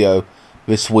topsy-turvy video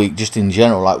this week, just in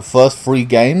general. Like, first 3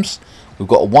 games, we've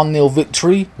got a 1-0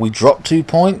 victory. We dropped 2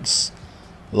 points.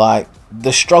 Like,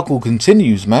 the struggle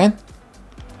continues, man.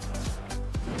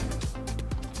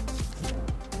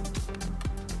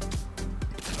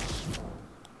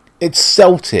 It's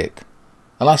Celtic.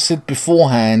 And I said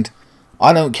beforehand,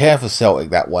 I don't care for Celtic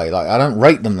that way. Like, I don't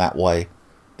rate them that way.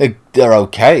 They're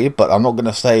okay, but I'm not going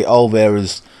to say, oh, they're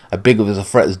as big of a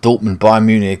threat as Dortmund, Bayern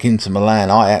Munich, Inter Milan,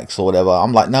 Ajax, or whatever.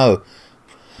 I'm like, no.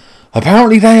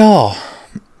 Apparently they are.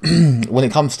 When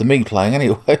it comes to me playing,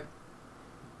 anyway.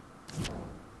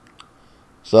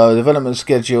 So, development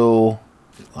schedule.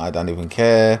 I don't even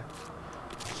care.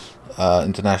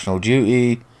 International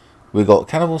duty. We got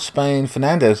Cannibal Spain,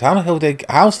 Fernandez. How the hell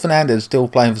how's Fernandez still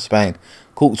playing for Spain?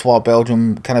 Courtois,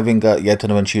 Belgium, Canavinga, yeah,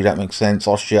 Donovan Chu, that makes sense.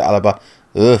 Austria, Alaba,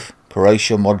 ugh,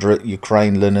 Croatia, Modric,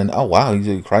 Ukraine, Lennon. Oh wow, he's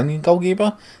a Ukrainian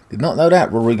goalkeeper. Did not know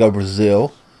that. Rodrigo,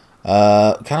 Brazil.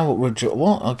 Cannibal,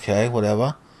 what? Okay,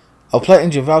 whatever. I'll play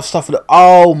injured Valve stuff for the.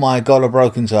 Oh my god, a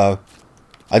broken toe.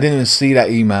 I didn't even see that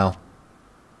email.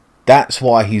 That's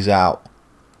why he's out.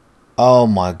 Oh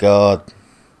my god.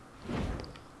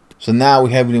 So now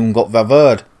we haven't even got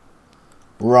Valverde.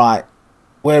 Right.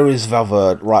 Where is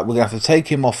Valverde? Right, we're going to have to take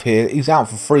him off here. He's out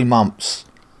for 3 months.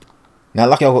 Now,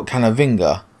 lucky I've got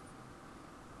Canavinga.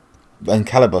 And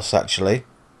Calabas, actually.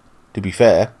 To be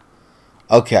fair.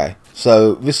 Okay.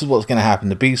 So, this is what's going to happen.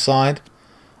 The B side.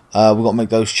 We've got to make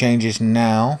those changes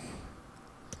now.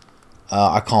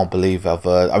 I can't believe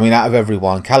Valverde. I mean, out of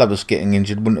everyone, Calabas getting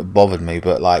injured wouldn't have bothered me.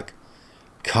 But, like,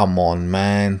 come on,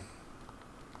 man.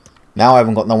 Now I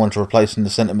haven't got no one to replace in the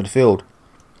centre midfield.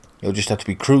 It'll just have to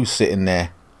be Cruz sitting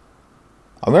there.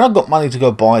 I mean, I've got money to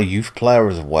go buy a youth player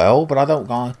as well, but I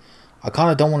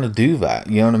kind of don't want to do that.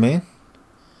 You know what I mean?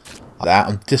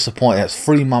 I'm disappointed. That's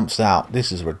 3 months out.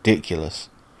 This is ridiculous.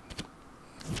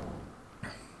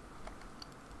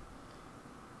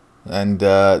 And,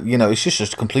 you know, it's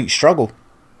just a complete struggle.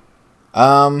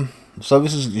 So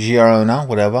this is Girona,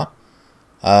 whatever.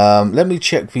 Let me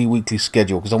check the weekly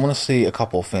schedule because I want to see a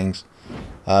couple of things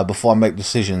before I make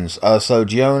decisions. So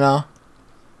Girona,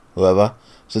 whoever.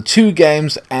 So 2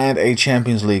 games and a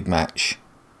Champions League match.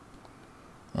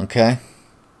 Okay.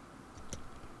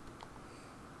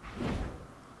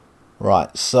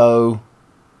 Right. So.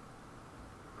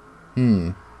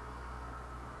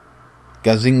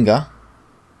 Gazinga.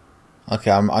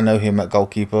 Okay, I know him at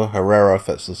goalkeeper. Herrera, if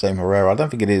that's the same Herrera. I don't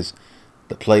think it is.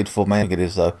 That played for me. I think it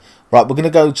is though. Right, we're gonna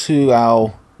go to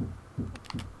our.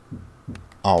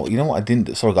 Oh, you know what I didn't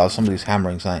do? Sorry guys, somebody's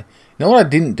hammering something. You know what I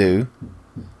didn't do?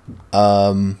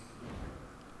 I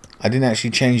didn't actually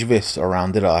change this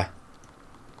around, did I?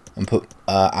 And put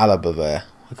Alaba there.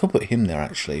 I could put him there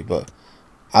actually, but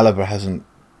Alaba hasn't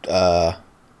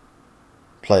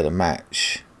played a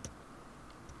match.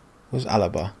 Where's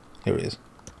Alaba? Here it is.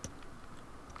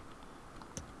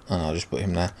 Oh, no, I'll just put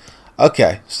him there.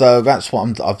 Okay, so that's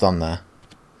what I've done there.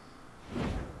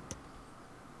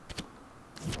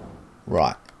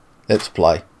 Right, let's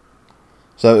play.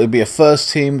 So it'll be a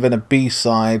first team, then a B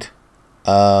side,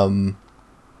 and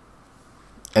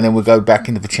then we'll go back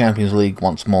into the Champions League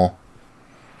once more.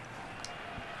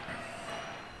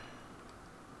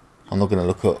 I'm not going to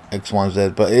look at X, Y, and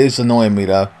Z, but it is annoying me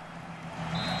though.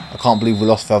 I can't believe we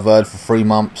lost Valverde for 3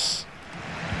 months.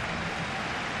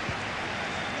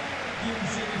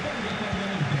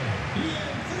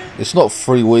 It's not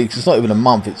 3 weeks, it's not even a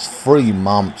month, it's 3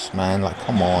 months, man. Like,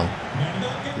 come on.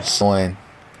 It's annoying.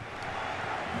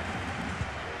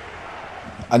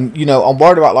 And, you know, I'm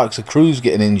worried about, like, the Cruz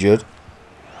getting injured.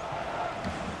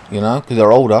 You know, because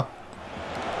they're older.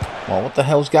 Well, what the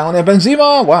hell's going on there?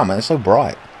 Benzema! Wow, man, it's so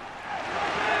bright.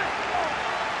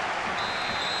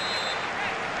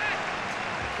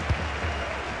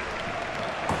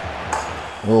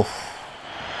 Oof.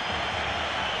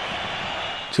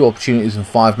 2 opportunities in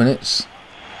 5 minutes.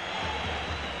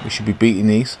 We should be beating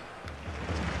these.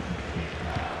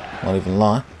 Won't even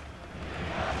lie.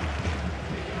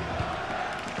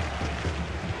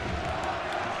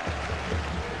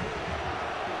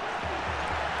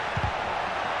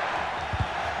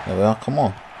 There we are, come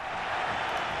on.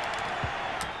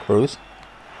 Cruz.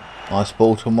 Nice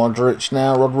ball to Modric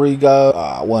now.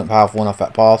 Rodrigo. Weren't powerful enough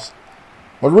that pass.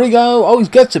 Rodrigo. Oh, he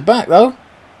gets it back though.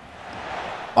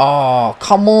 Oh,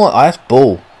 come on. Oh, that's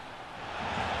ball.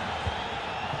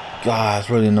 God, that's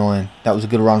really annoying. That was a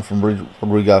good run from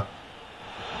Rodrigo.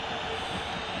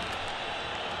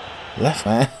 Left,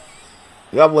 man.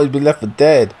 You otherwise be left for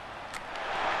dead.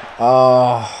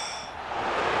 Oh.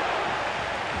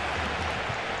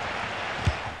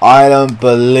 I don't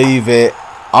believe it.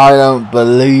 I don't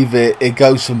believe it. It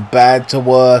goes from bad to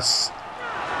worse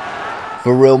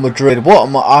for Real Madrid. What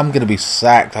am I? I'm going to be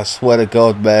sacked. I swear to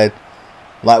God, man.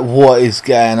 Like, what is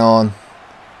going on?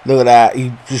 Look at that.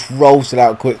 He just rolls it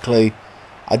out quickly.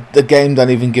 The game don't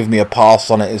even give me a pass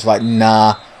on it. It's like,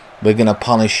 nah, we're going to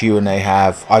punish you. And they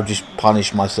have. I've just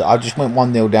punished myself. I just went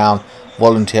 1-0 down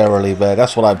voluntarily there.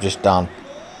 That's what I've just done.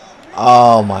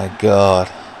 Oh, my God.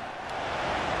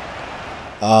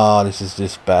 Oh, this is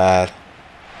just bad.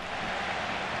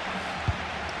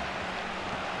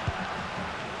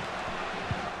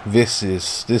 This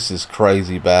is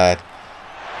crazy bad.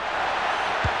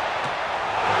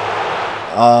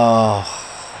 Oh.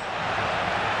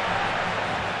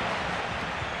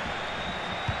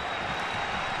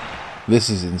 This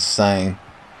is insane.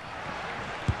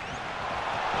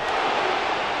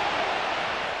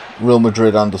 Real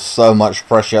Madrid under so much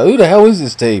pressure. Who the hell is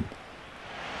this team?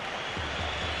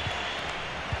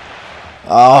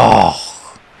 Oh.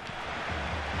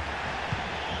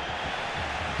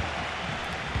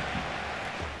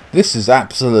 This is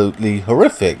absolutely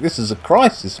horrific. This is a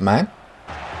crisis, man.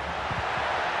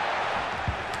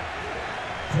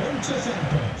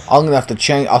 I'm going to have to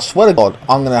change. I swear to God,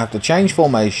 I'm going to have to change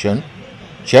formation,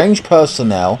 change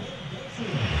personnel.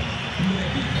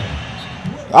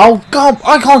 Oh, God,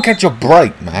 I can't catch a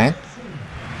break, man.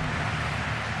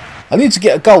 I need to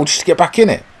get a goal just to get back in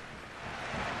it.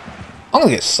 I'm going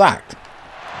to get sacked.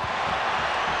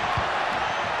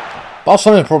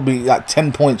 Barcelona are probably like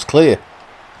 10 points clear.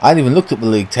 I hadn't even looked at the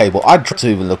league table. I'd try to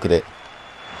even look at it.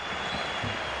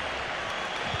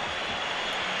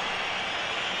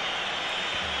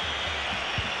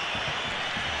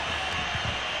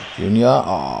 Junior,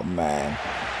 oh man.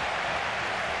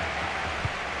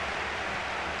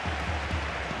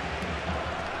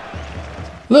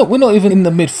 Look, we're not even in the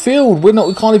midfield. We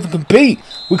can't even compete.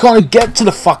 We can't even get to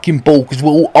the fucking ball because we're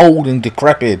all old and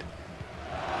decrepit.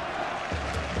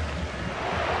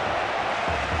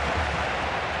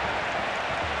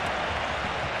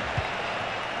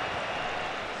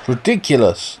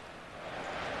 Ridiculous.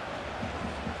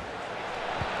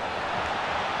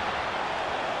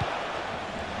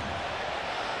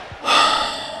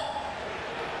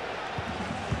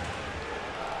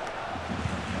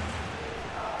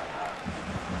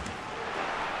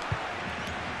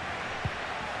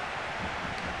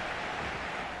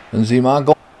 Benzema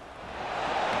go.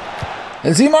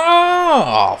 Benzema!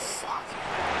 Oh, fuck.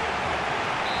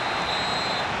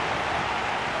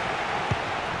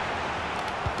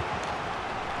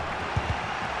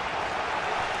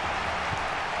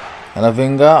 And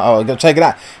Avinga, oh, I'm going to take it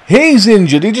out. He's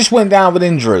injured. He just went down with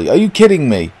injury. Are you kidding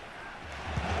me?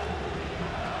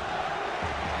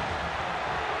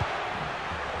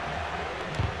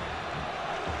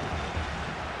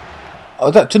 Oh,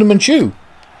 is that Tielemans?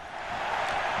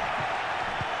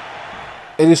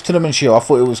 It is Tielemans. I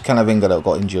thought it was Camavinga that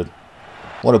got injured.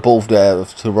 What a ball there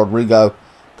to Rodrigo.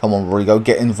 Come on, Rodrigo.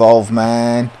 Get involved,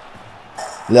 man.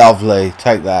 Lovely.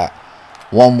 Take that.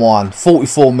 1-1.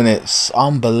 44 minutes.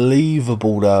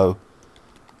 Unbelievable, though.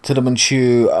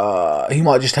 Tielemans, he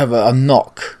might just have a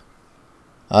knock.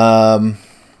 Yeah.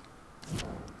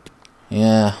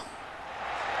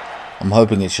 I'm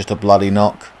hoping it's just a bloody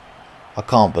knock. I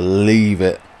can't believe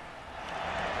it.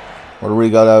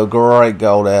 Rodrigo, though. Great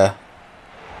goal there.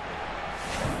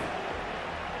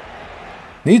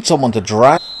 Need someone to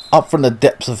drag up from the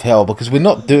depths of hell because we're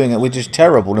not doing it. We're just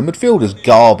terrible. The midfield is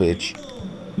garbage.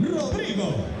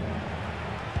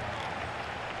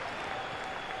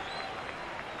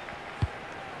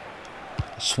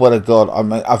 I swear to God, I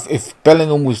mean, if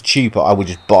Bellingham was cheaper, I would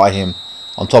just buy him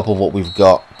on top of what we've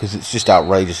got because it's just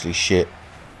outrageously shit.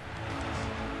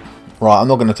 Right, I'm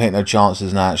not going to take no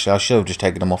chances now. Actually, I should have just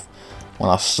taken him off when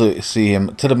I see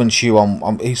him.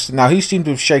 Tielemans, now he seemed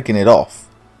to have shaken it off.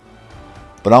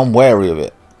 But I'm wary of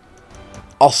it.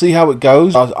 I'll see how it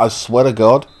goes. I swear to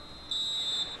God.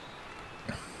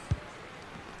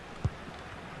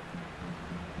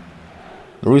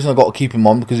 The reason I've got to keep him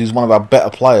on because he's one of our better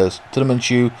players.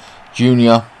 Tielemans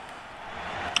Jr.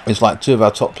 is like 2 of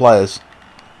our top players.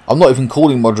 I'm not even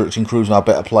calling Modric and Kroos our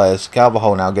better players.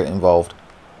 Carvajal now getting involved.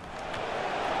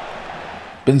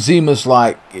 Benzema's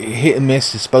like hit and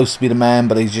miss. He's supposed to be the man,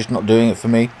 but he's just not doing it for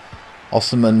me.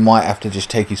 OSASUNA might have to just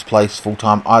take his place full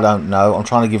time. I don't know. I'm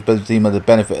trying to give Benzema the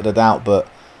benefit of the doubt, but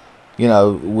you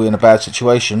know, we're in a bad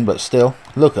situation. But still,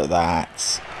 look at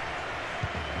that.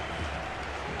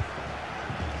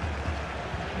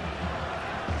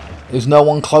 Is no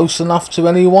one close enough to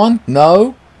anyone?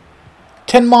 No.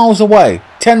 10 miles away.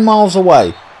 10 miles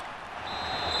away.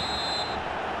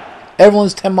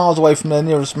 Everyone's 10 miles away from their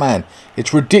nearest man.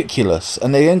 It's ridiculous.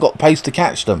 And they ain't got pace to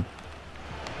catch them.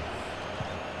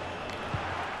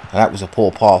 That was a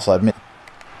poor pass, I admit.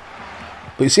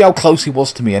 But you see how close he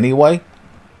was to me anyway?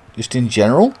 Just in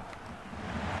general?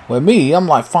 Where me, I'm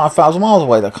like 5,000 miles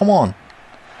away. Come on.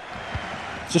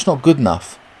 It's just not good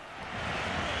enough.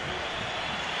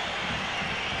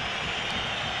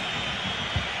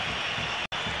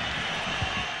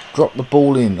 Drop the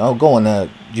ball in. Oh, go on there,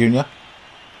 Junior.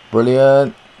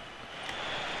 Brilliant.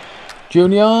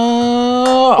 Junior.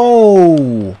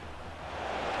 Oh.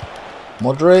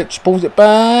 Modric pulls it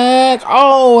back.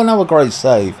 Oh, another great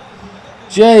save.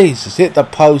 Jesus, hit the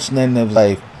post and then the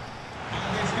save.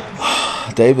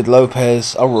 David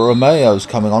Lopez. Oh, Romeo's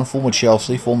coming on. Former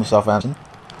Chelsea, former Southampton.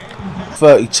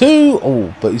 32.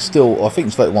 Oh, but he's still, I think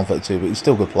he's 31, 32, but he's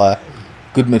still a good player.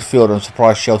 Good midfielder. I'm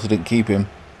surprised Chelsea didn't keep him.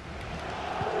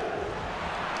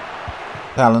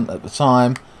 Talent at the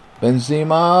time.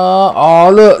 Benzema.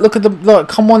 Oh, look at the look.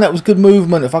 Come on, that was good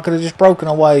movement. If I could have just broken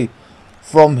away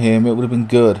from him, it would have been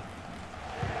good.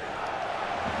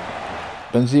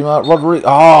 Benzema, Rodrigo.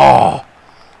 Oh,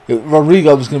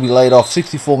 Rodrigo was going to be laid off.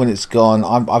 64 minutes gone.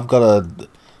 I've got to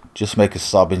just make a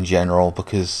sub in general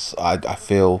because I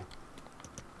feel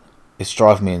it's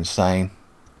driving me insane.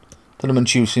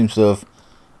 Tielemans seems to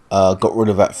have got rid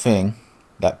of that thing,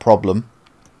 that problem.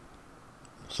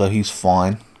 So he's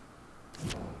fine.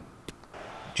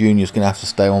 Junior's going to have to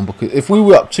stay on because if we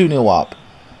were up 2-0 up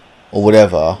or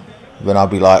whatever, then I'd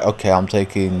be like, okay, I'll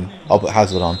put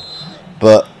Hazard on.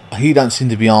 But he don't seem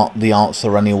to be the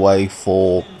answer anyway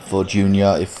for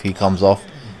Junior if he comes off.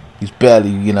 He's barely,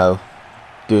 you know,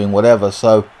 doing whatever.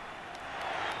 So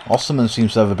OSASUNA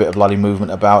seems to have a bit of bloody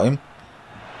movement about him.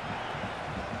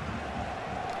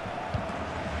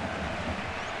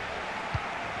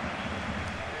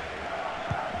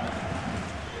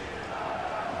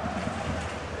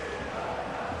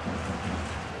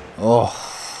 Oh.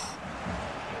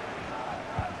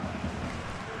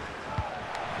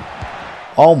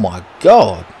 Oh my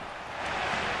God.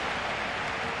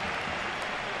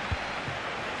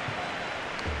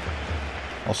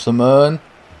 OSASUNA.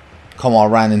 Come on,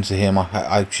 I ran into him.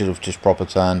 I should have just proper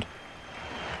turned.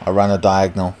 I ran a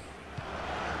diagonal.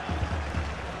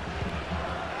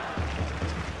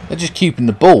 They're just keeping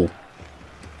the ball.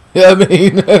 You know what I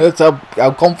mean? That's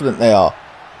how confident they are.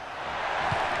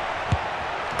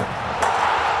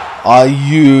 Are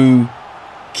you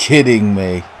kidding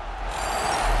me?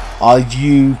 Are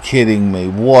you kidding me?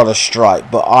 What a strike.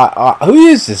 But who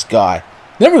is this guy?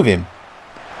 Never of him.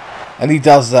 And he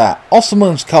does that.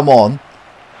 OSASUNA's come on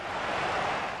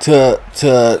to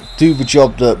do the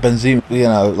job that Benzema, you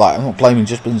know, like, I'm not blaming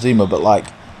just Benzema, but like,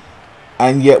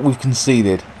 and yet we've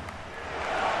conceded.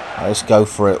 Right, let's go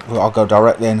for it. I'll go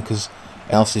direct then because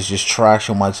else is just trash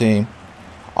on my team.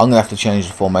 I'm gonna have to change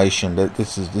the formation.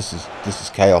 This is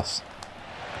chaos.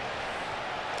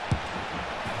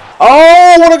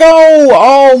 Oh, what a goal!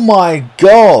 Oh my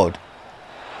God,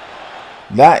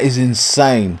 that is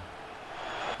insane.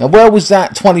 Now, where was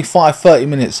that 25-30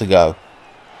 minutes ago?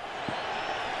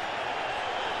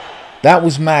 That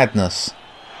was madness.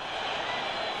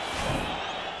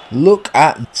 Look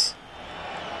at.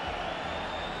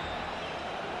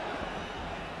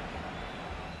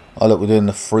 Oh look, we're doing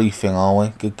the free thing, are we?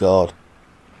 Good God.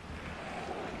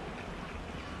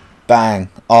 Bang.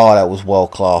 Oh, that was world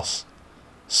class.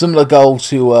 Similar goal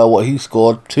to what he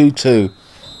scored. 2-2.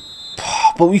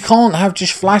 But we can't have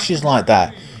just flashes like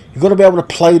that. You've got to be able to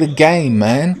play the game,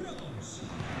 man.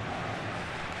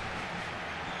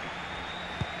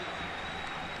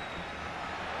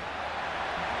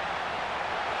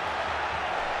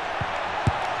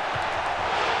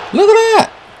 Look at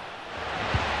that.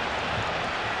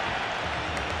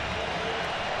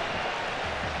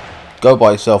 Go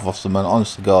by yourself, OSASUNA,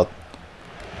 honest to God.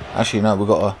 Actually, no, we've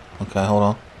got to... Okay, hold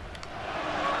on.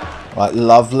 Right,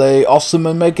 lovely.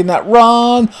 OSASUNA making that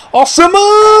run. OSASUNA!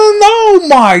 Oh,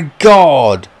 my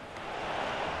God!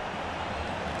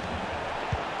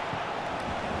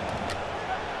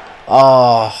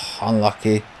 Oh,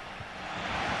 unlucky.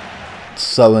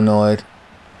 So annoyed.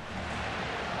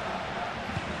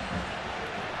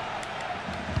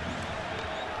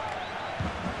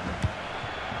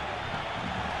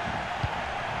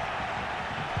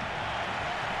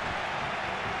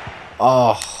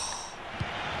 Oh,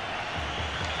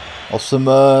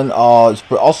 Osman. Oh, it's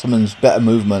Osman's better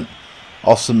movement.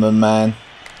 Osman, man.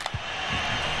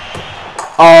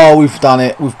 Oh, we've done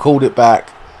it. We've called it back.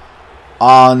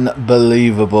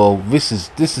 Unbelievable. This is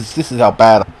how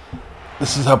bad.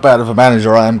 This is how bad of a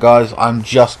manager I am, guys. I'm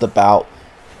just about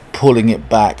pulling it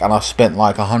back, and I spent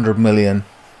like 100 million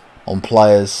on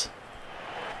players.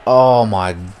 Oh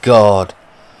my god.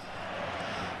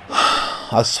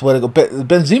 I swear to God,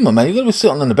 Benzema, man, you're going to be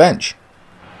sitting on the bench.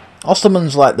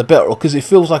 Osterman's like the better, because it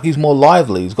feels like he's more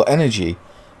lively. He's got energy.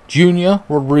 Junior,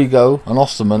 Rodrigo, and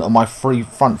Osterman are my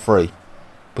front three.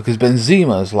 Because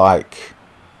Benzema's like,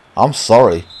 I'm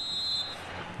sorry.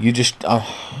 You just, I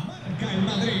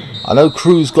know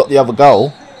Cruz got the other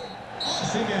goal.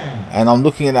 And I'm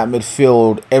looking at that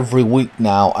midfield every week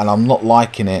now, and I'm not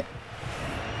liking it.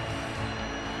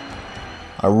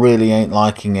 I really ain't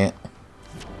liking it.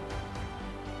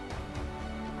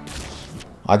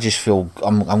 I just feel,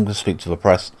 I'm going to speak to the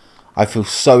press. I feel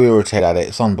so irritated at it.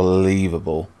 It's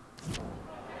unbelievable.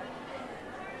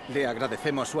 How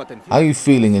are you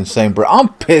feeling, INSANEBRIT? I'm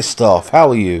pissed off. How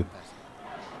are you?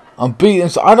 I'm beaten,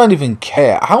 so I don't even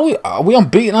care. Are we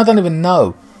unbeaten? I don't even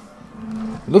know.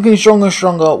 Looking stronger and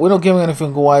stronger. We're not giving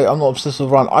anything away. I'm not obsessed with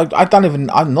the run.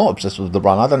 I'm not obsessed with the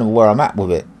run. I don't know where I'm at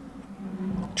with it.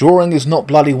 Drawing is not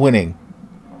bloody winning.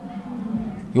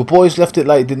 Your boys left it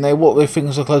late, didn't they? What were they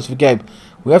thinking so close to the game?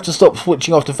 We have to stop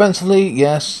switching off defensively.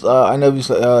 Yes, I know he's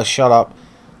shut up.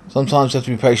 Sometimes you have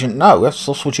to be patient. No, we have to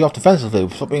stop switching off defensively.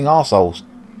 Stop being arseholes.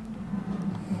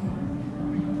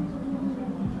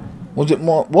 Was it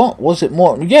more? What? Was it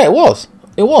more? Yeah, it was.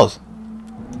 It was.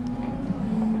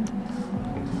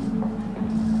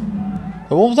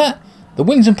 So what was that? The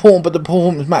win's important, but the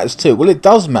performance matters too. Well, it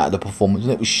does matter, the performance,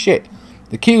 and it was shit.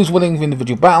 The key was winning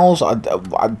individual battles.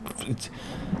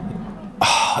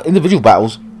 Individual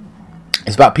battles,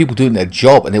 it's about people doing their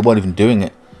job, and they weren't even doing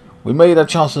it. We made our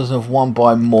chances of one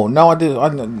by more. No, I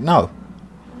didn't. No.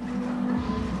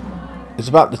 It's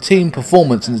about the team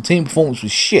performance, and the team performance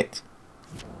was shit.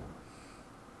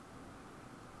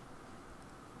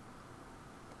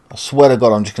 I swear to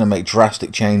God, I'm just going to make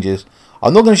drastic changes.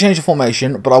 I'm not going to change the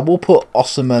formation, but I will put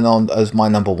Osman on as my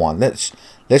number one. Let's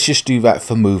just do that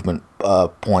for movement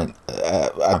point.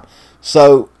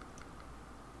 So,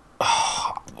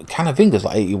 Canavinga's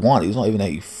like 81. He's not even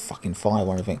 85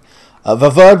 or anything.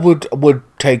 Valverde would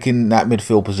take in that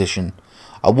midfield position.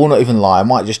 I will not even lie. I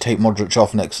might just take Modric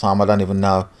off next time. I don't even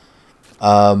know.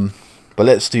 But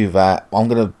let's do that. I'm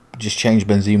going to just change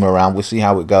Benzema around. We'll see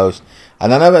how it goes.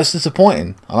 And I know that's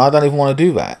disappointing, and I don't even want to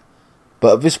do that.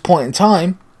 But at this point in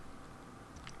time,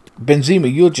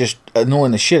 Benzema, you're just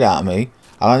annoying the shit out of me,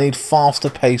 and I need faster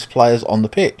paced players on the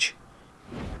pitch.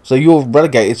 So you're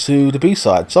relegated to the B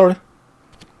side. Sorry.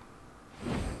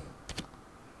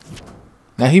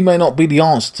 Now he may not be the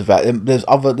answer to that. There's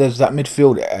that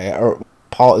midfield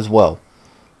part as well.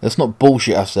 Let's not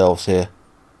bullshit ourselves here.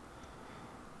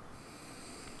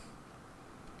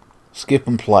 Skip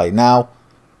and play. Now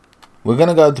we're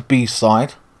gonna go to B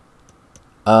side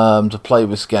to play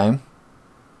this game,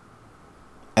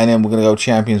 and then we're gonna go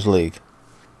Champions League.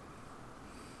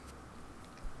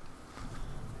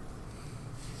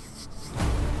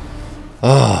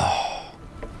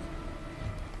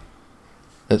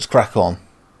 Let's crack on.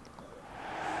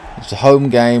 It's a home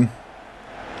game,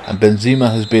 and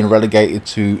Benzema has been relegated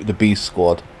to the B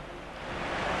squad.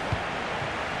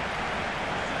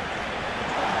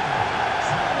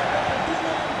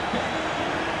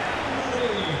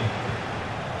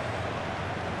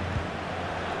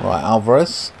 Right,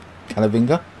 Alvarez,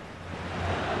 Canavinga.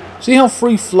 See how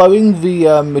free-flowing the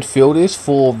midfield is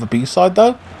for the B side,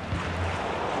 though?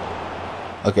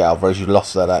 Okay, Alvarez, you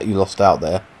lost that out. You lost out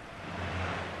there.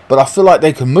 But I feel like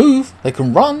they can move. They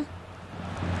can run.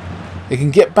 They can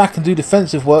get back and do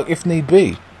defensive work if need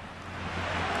be.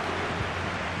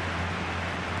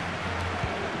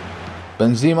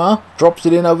 Benzema drops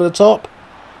it in over the top.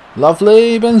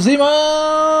 Lovely,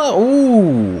 Benzema.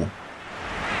 Ooh.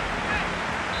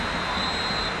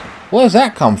 Where's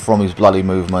that come from, his bloody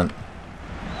movement?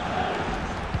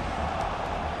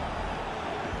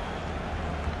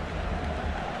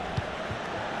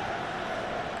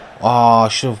 Oh, I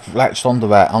should have latched onto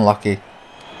that. Unlucky.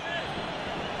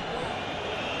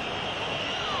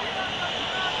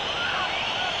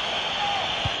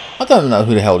 I don't know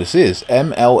who the hell this is.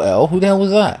 MLL? Who the hell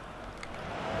was that?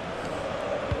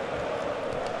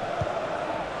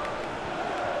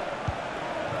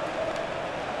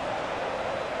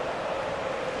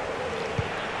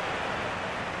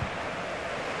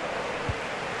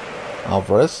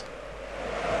 Alvarez.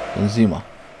 Benzema.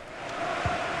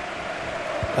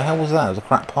 The hell was that? It was a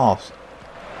crap pass.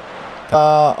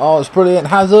 Oh, it's brilliant.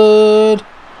 Hazard!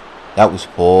 That was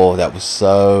poor. That was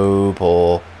so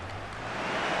poor.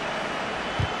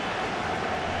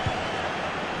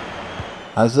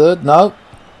 Hazard? No.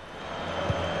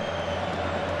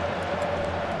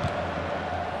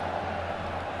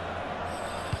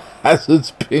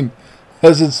 Hazard's playing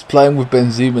with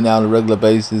Benzema now on a regular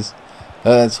basis.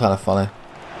 That's kind of funny.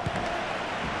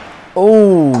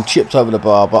 Oh, chipped over the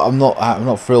bar, but I'm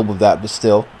not thrilled with that, but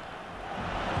still.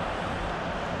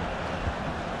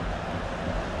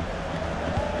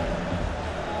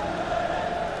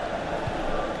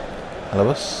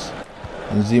 Alvarez.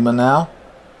 Benzema now.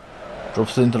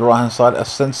 Drops into the right hand side.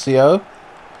 Asensio.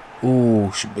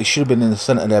 Ooh, it should have been in the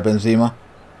centre there, Benzema.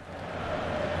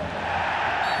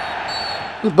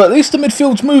 But at least the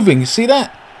midfield's moving, you see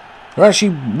that? They're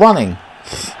actually running.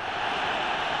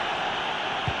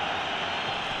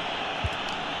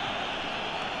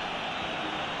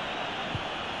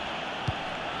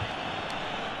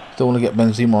 Still want to get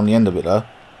Benzema on the end of it though.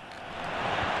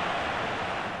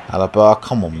 Alaba,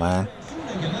 come on man.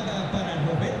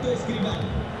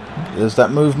 There's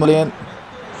that movement.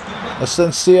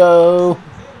 Asensio.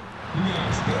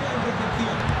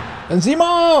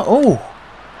 Benzema! Oh!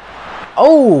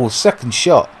 Oh, second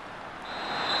shot.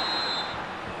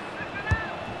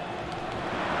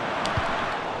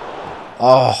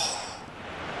 Oh.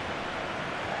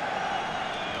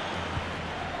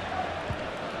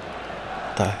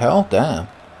 The hell? Damn.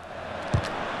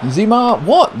 Benzema,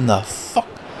 what in the fuck?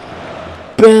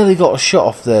 Barely got a shot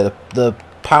off there. The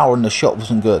power in the shot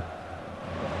wasn't good.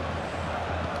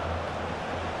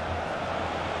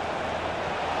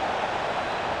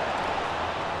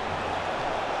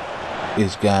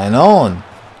 Is going on?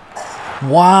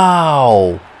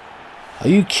 Wow! Are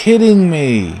you kidding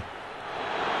me?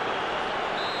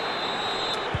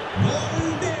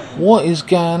 What is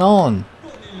going on?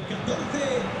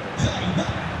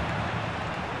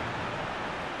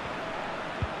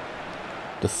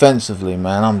 Defensively,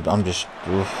 man, I'm just.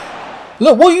 Oof.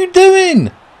 Look, what are you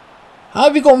doing? How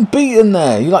have you gotten beaten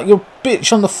there? You're like your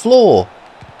bitch on the floor.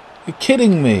 You're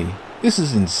kidding me. This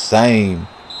is insane.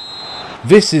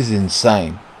 This is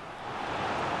insane.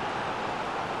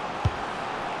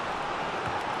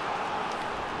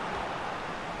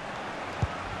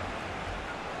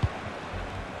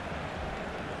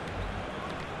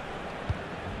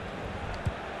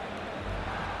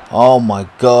 Oh my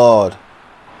God.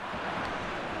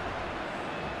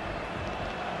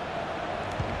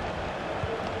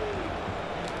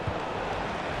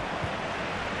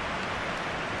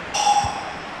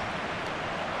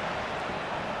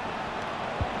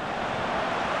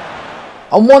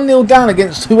 I'm 1-0 down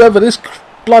against whoever this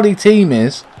bloody team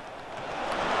is.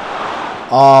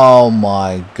 Oh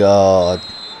my God.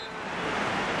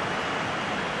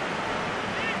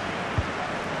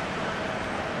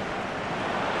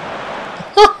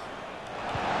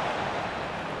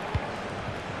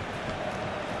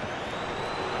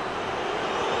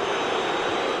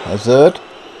 Hazard.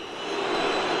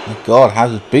 My God,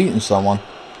 Hazard's beating someone.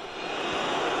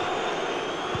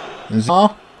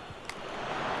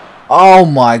 Oh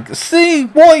my, see,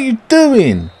 what are you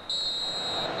doing?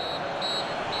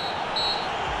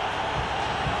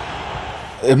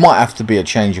 It might have to be a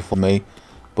changer for me,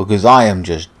 because I am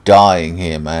just dying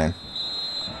here, man.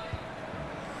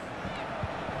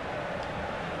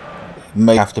 It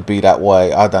may have to be that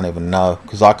way, I don't even know,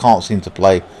 because I can't seem to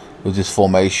play with this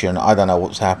formation. I don't know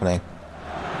what's happening.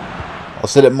 I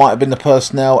said it might have been the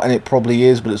personnel, and it probably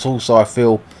is, but it's also, I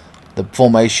feel, the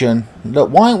formation. Look,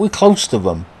 why aren't we close to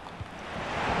them?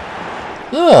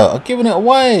 Look, I'm giving it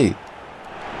away.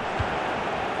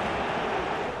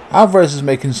 Alvarez is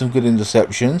making some good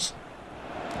interceptions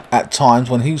at times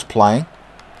when he's playing.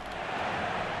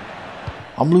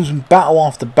 I'm losing battle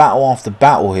after battle after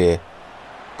battle here.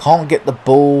 Can't get the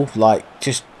ball, like,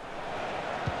 just...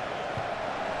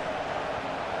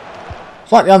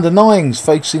 It's like the under-9s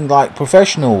facing, like,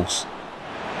 professionals.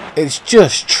 It's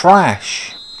just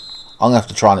trash. I'm going to have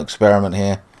to try an experiment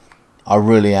here. I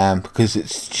really am, because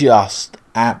it's just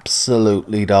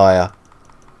absolutely dire.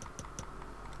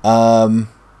 I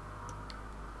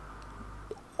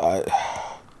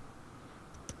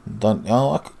don't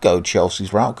know. I could go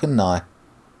Chelsea's route, couldn't I?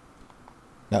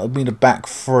 That would mean a back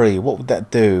three. What would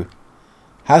that do?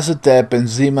 Hazard there,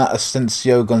 Benzema,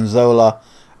 Asensio, Gonzola,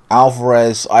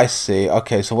 Alvarez. I see.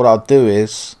 Okay, so what I'll do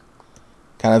is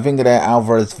Camavinga there,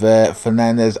 Alvarez there,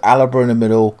 Fernandez, Alaba in the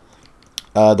middle.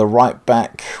 The right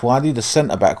back, well, I need the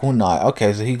centre back, wouldn't I?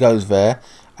 Okay, so he goes there.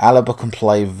 Alaba can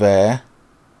play there.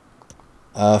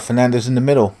 Fernandez in the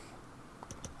middle.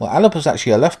 Well, Alaba's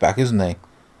actually a left back, isn't he?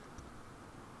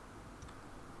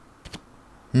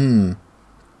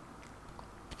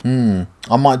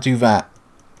 I might do that.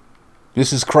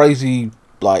 This is crazy,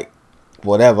 like,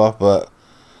 whatever, but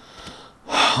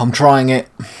I'm trying it.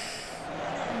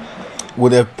 Will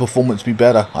their performance be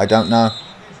better? I don't know.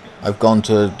 I've gone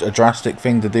to a drastic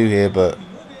thing to do here, but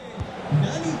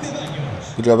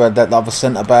good job at that other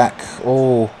centre back.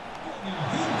 Oh,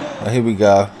 well, here we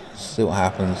go. See what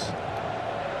happens.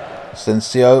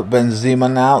 Sensio,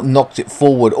 Benzema now knocked it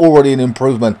forward. Already an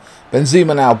improvement.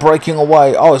 Benzema now breaking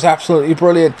away. Oh, it's absolutely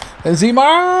brilliant.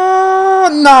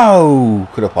 Benzema, no,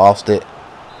 could have passed it.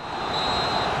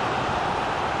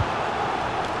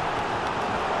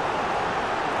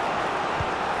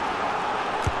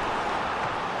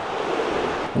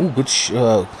 Oh, good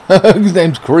shot. His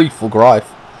name's Grief or Greif.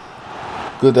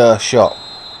 Good shot.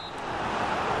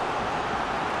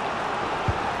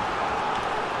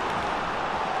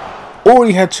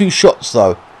 Already had 2 shots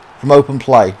though from open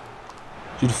play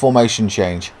due to formation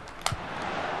change.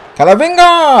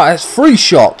 Calavinga! It's 3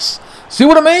 shots. See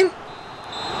what I mean?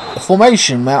 The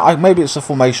formation, man. Maybe it's the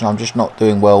formation I'm just not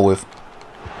doing well with.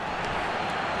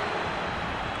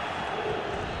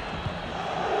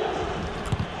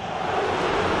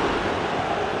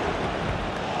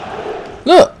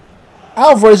 Look,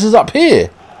 Alvarez is up here,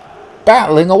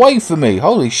 battling away from me.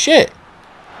 Holy shit.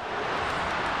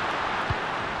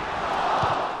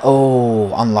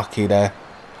 Oh, unlucky there.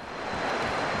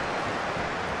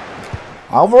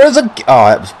 Alvarez again. Oh,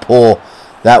 that was poor.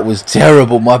 That was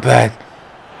terrible, my bad.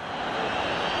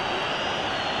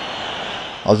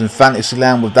 I was in fantasy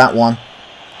land with that one.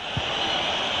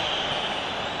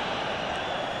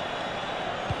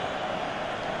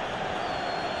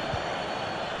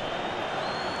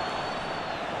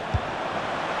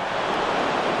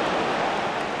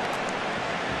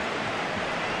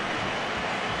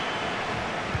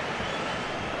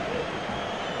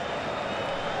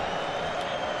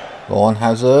 Go on,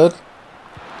 Hazard.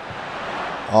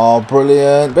 Oh,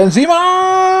 brilliant.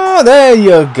 Benzema! There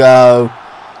you go.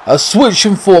 A switch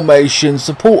in formation.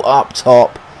 Support up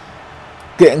top.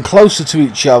 Getting closer to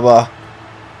each other. I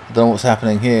don't know what's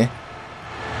happening here.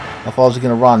 How far is he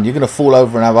going to run? You're going to fall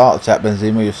over and have a heart attack,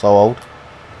 Benzema. You're so old.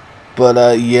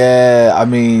 But, yeah, I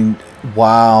mean,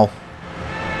 wow.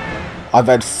 I've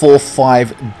had 4 or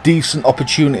 5 decent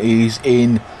opportunities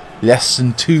in less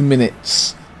than 2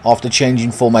 minutes. After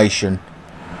changing formation.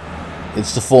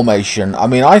 It's the formation. I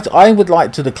mean, I would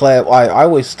like to declare, I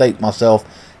always state myself,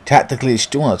 tactically, it's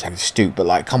still not tactically astute, but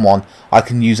like, come on, I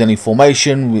can use any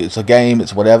formation, it's a game,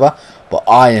 it's whatever, but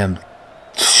I am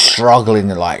struggling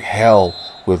like hell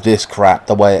with this crap,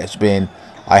 the way it's been.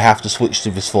 I have to switch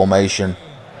to this formation.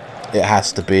 It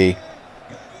has to be.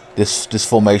 This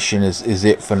formation is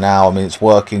it for now. I mean, it's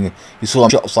working. You saw the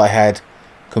shots I had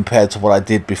compared to what I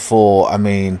did before. I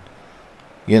mean,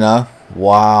 you know,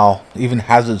 wow. Even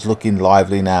Hazard's looking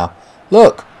lively now.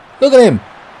 Look at him.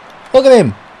 Look at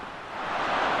him.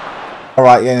 All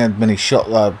right, yeah, many shot.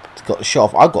 Got the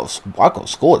shot off. I got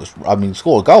scored. I mean,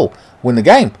 score a goal, win the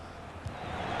game.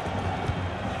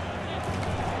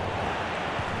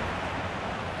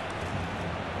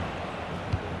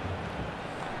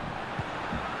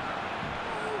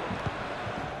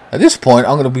 At this point,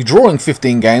 I'm going to be drawing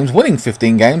 15 games, winning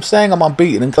 15 games, saying I'm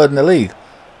unbeaten and third in the league.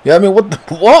 You know what I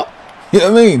mean? What? You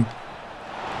know what I mean?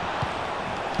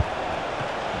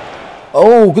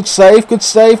 Oh, good save, good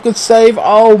save, good save.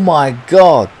 Oh my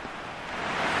God.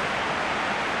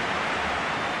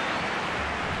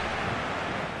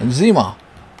 And Zima.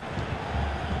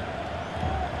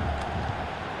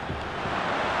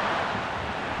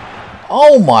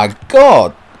 Oh my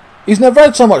God. He's never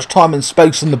had so much time and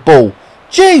space on the ball.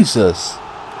 Jesus.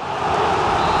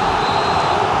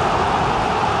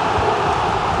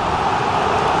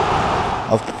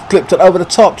 I've clipped it over the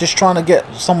top just trying to get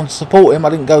someone to support him. I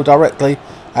didn't go directly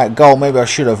at goal. Maybe I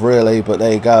should have really, but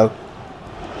there you go.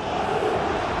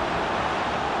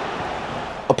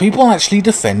 Are people actually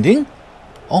defending?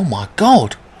 Oh my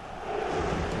God.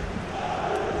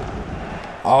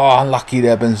 Oh, unlucky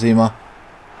there, Benzema.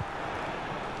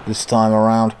 This time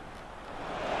around.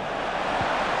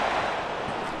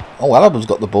 Oh, Alaba's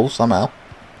got the ball somehow.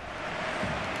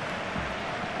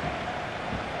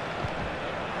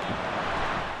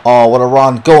 Oh, what a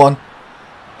run. Go on.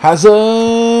 Hazard.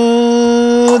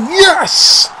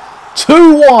 Yes!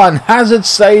 2-1. Hazard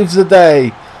saves the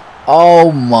day.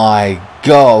 Oh my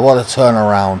God. What a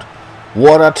turnaround.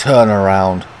 What a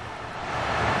turnaround.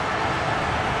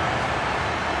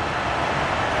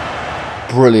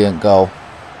 Brilliant goal.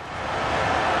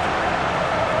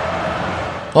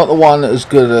 Not the one as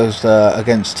good as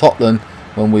against Tottenham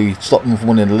when we stopped them from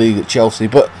winning the league at Chelsea,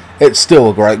 but it's still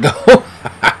a great goal.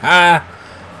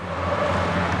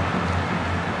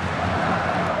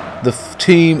 The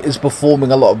team is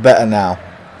performing a lot better now,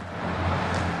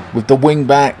 with the wing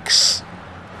backs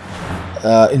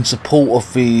in support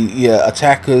of the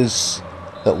attackers.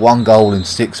 That 1 goal in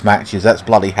 6 matches, that's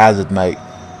bloody hazard, mate.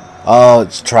 Oh,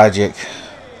 it's tragic.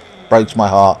 Breaks my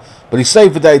heart. But he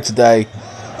saved the day today.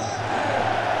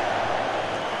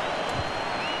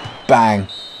 Bang.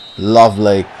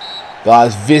 Lovely.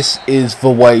 Guys, this is the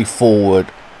way forward.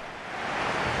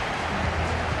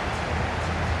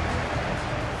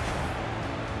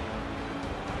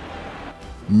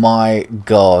 My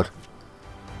God.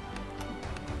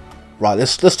 Right,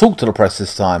 let's talk to the press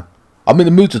this time. I'm in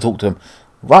the mood to talk to them.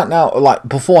 Right now, like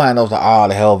beforehand, I was like, ah,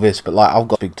 the hell this, but like I've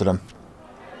got to speak to them.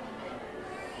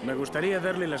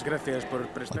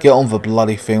 Get on the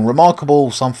bloody thing. Remarkable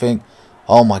something.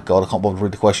 Oh my God, I can't bother to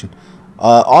read the question.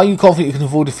 Are you confident you can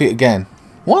avoid defeat again?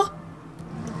 What?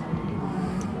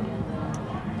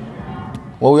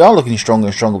 Well, we are looking stronger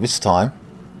and stronger this time.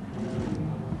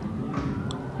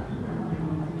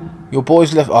 Your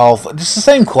boys left. Oh, this is the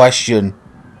same question.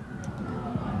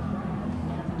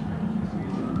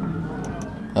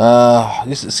 See,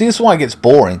 this is why it gets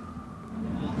boring.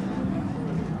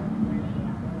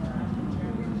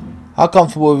 How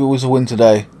comfortable it was a win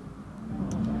today?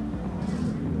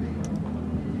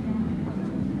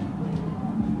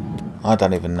 I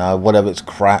don't even know. Whatever, it's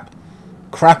crap.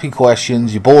 Crappy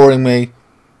questions. You're boring me.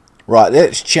 Right,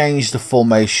 let's change the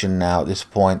formation now at this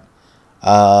point.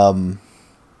 Hold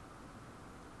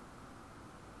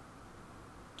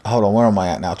on, where am I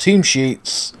at now? Team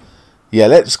sheets. Yeah,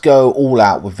 let's go all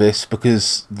out with this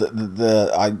because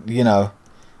you know,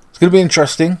 it's going to be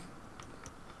interesting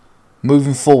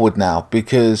moving forward now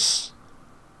because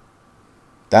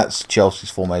that's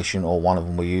Chelsea's formation, or one of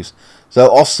them we use.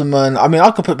 So Osman, I mean,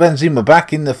 I could put Benzema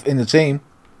back in the team,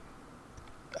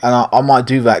 and I might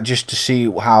do that just to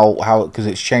see how because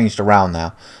it's changed around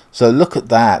now. So look at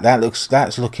that.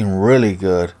 That's looking really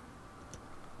good.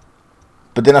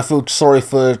 But then I feel sorry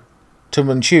for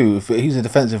Tumunchu, if he's a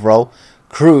defensive role,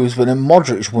 Cruz, but then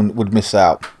Modric would miss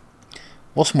out.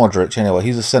 What's Modric anyway?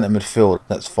 He's a centre midfield.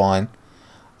 That's fine.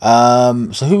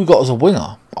 So who we got as a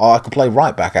winger? Oh, I could play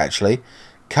right back actually.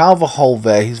 Calverhol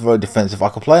there. He's very defensive. I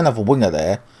could play another winger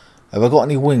there. Have I got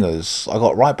any wingers? I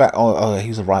got right back. Oh,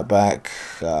 he's a right back.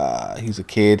 He's a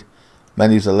kid.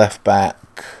 Mendy's a left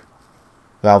back.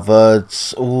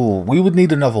 Valverde's. Oh, we would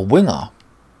need another winger.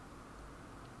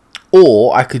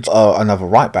 Or I could another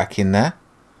right back in there.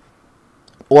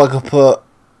 Or I could put...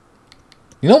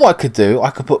 You know what I could do? I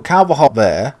could put Calverhol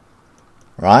there.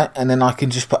 Right? And then I can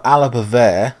just put Alaba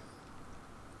there.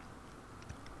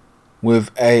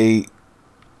 With a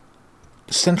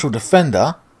central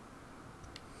defender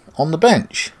on the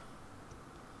bench.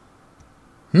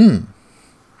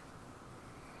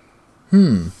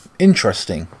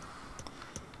 Interesting.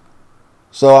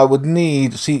 So I would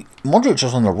need... See, Modric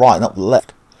is on the right, not the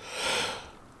left.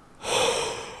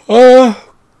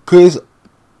 Because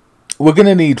we're going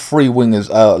to need 3 wingers,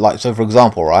 like, so for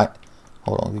example, right?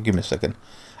 Hold on, give me a second.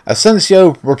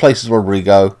 Asensio replaces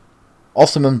Rodrigo.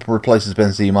 Osman replaces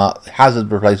Benzema.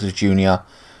 Hazard replaces Junior.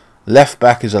 Left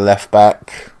back is a left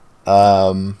back.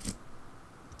 You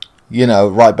know,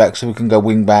 right back, so we can go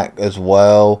wing back as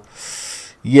well.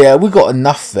 Yeah, we got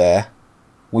enough there.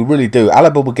 We really do.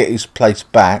 Alaba will get his place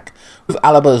back. With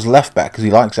Alaba as left back, because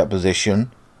he likes that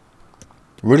position.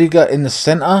 Rudiger in the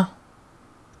centre.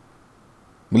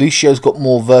 Malicio's got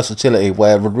more versatility,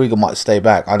 where Rodrigo might stay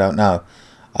back. I don't know.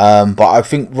 But I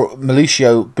think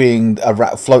Malicio being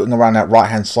floating around that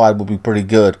right-hand side would be pretty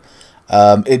good.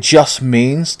 It just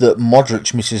means that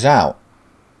Modric misses out.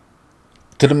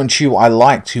 Tumunchu I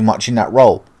like too much in that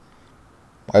role.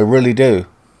 I really do.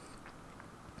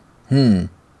 I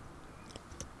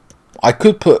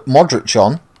could put Modric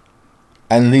on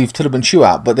and leave Tumunchu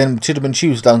out, but then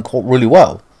Tumunchu's done really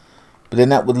well. But then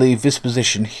that would leave this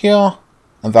position here,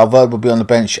 and Valverde would be on the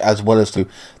bench as well as two.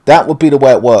 That would be the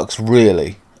way it works,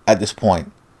 really, at this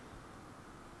point.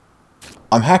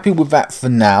 I'm happy with that for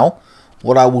now.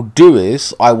 What I will do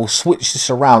is, I will switch this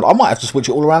around. I might have to switch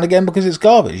it all around again because it's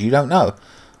garbage. You don't know.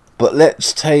 But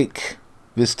let's take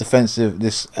this defensive,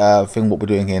 this thing, what we're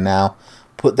doing here now.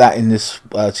 Put that in this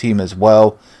team as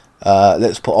well.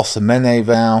 Let's put Osimhen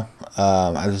now,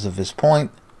 as of this point.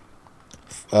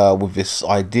 With this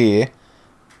idea.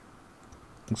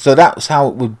 So that's how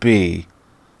it would be.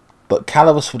 But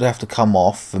Calabas would have to come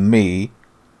off for me.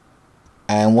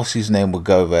 And what's his name would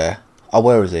go there? Oh,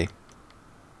 where is he?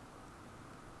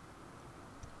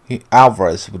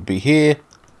 Alvarez would be here.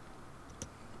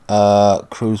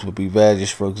 Cruz would be there,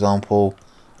 just for example.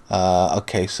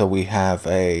 Okay, so we have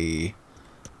a...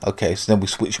 Okay, so then we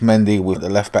switch Mendy with the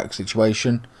left back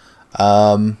situation.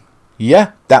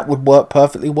 Yeah, that would work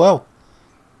perfectly well.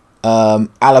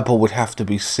 Alaba would have to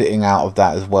be sitting out of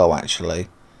that as well, actually.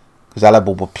 Because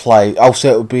Alaba would play... Oh,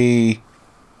 so it would be...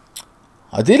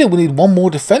 Ideally, we need one more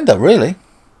defender, really.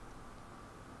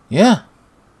 Yeah.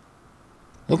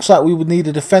 Looks like we would need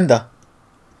a defender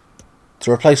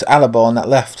to replace Alaba on that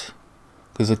left.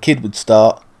 Because the kid would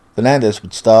start. Fernandez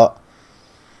would start.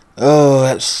 Oh,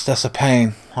 that's a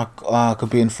pain. I could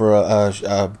be in for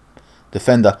a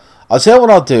defender. I'll tell you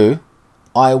what I'll do.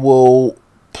 I will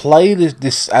play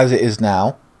this as it is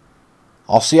now.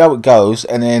 I'll see how it goes.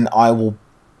 And then I will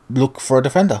look for a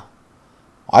defender.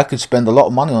 I could spend a lot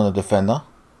of money on a defender.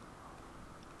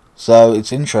 So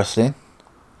it's interesting.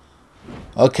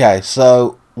 Okay,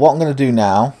 so what I'm going to do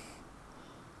now,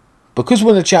 because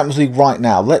we're in the Champions League right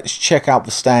now, let's check out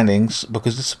the standings,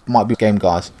 because this might be a game,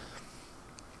 guys.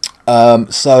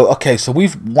 Okay, so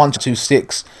we've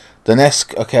 1-2-6.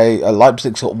 Donetsk, okay,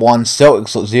 Leipzig's got 1,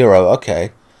 Celtic's got 0,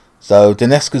 okay. So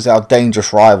Donetsk is our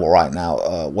dangerous rival right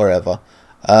now, wherever.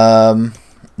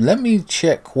 Let me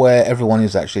check where everyone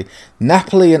is actually.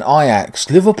 Napoli and Ajax.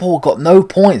 Liverpool got no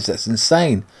points. That's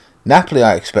insane. Napoli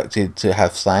I expected to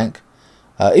have sank.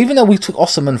 Even though we took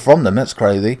Osimhen from them. That's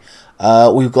crazy.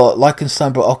 We've got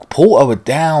Liechtenstein, but Porto are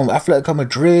down. Atletico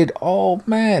Madrid. Oh,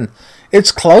 man.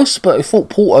 It's close, but I thought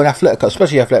Porto and Atletico,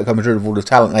 especially Atletico Madrid, with all the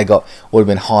talent they got, would have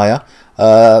been higher.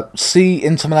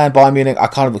 Inter Milan, Bayern Munich, I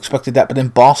kind of expected that. But then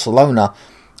Barcelona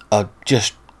are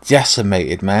just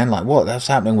decimated, man. Like, what? That's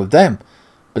happening with them.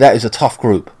 But that is a tough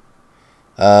group.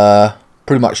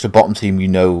 Pretty much the bottom team, you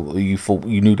knew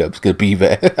that was going to be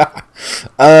there.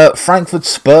 Frankfurt,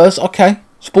 Spurs, okay.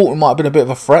 Sporting might have been a bit of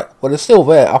a threat, but they're still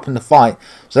there, up in the fight.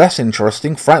 So that's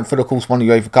interesting. Frankfurt, of course, won the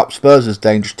UEFA Cup. Spurs is a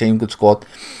dangerous team, good squad.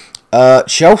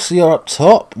 Chelsea are up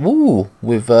top. Ooh,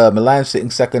 with Milan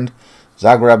sitting second.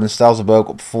 Zagreb and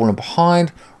Salzburg falling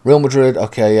behind. Real Madrid,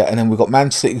 okay, yeah, and then we've got Man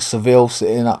City, Seville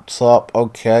sitting up top,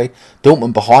 okay.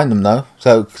 Dortmund behind them, though,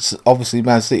 so obviously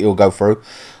Man City will go through.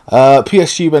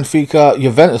 PSG, Benfica,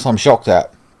 Juventus, I'm shocked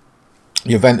at.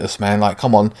 Juventus, man, like,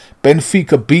 come on.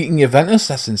 Benfica beating Juventus?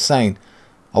 That's insane.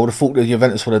 I would have thought that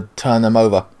Juventus would have turned them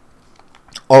over.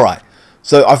 Alright,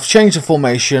 so I've changed the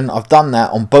formation. I've done that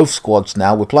on both squads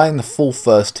now. We're playing the full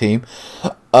first team.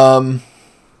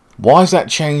 Why is that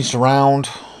changed around?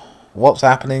 What's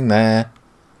happening there?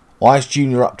 Why is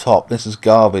Junior up top? This is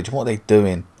garbage. What are they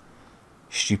doing?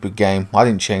 Stupid game. I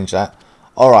didn't change that.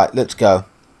 Alright, let's go.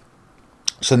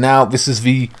 So now this is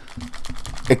the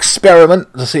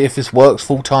experiment to see if this works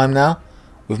full time now.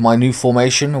 With my new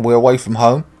formation. We're away from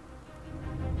home.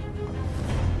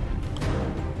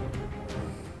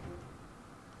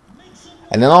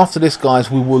 And then after this,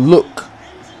 guys, we will look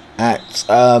at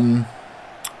the,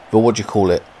 what do you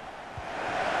call it?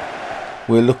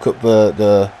 We'll look at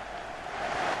the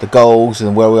goals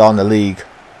and where we are in the league.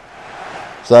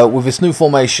 So with this new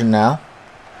formation now,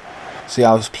 see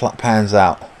how this pans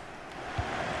out.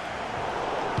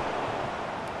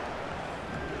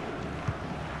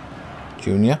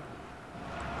 Junior,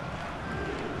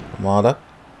 Armada,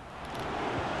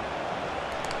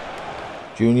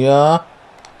 Junior.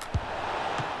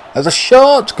 There's a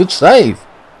shot. Good save.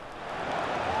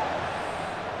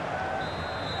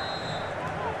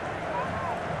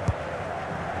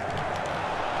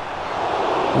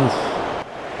 Oof.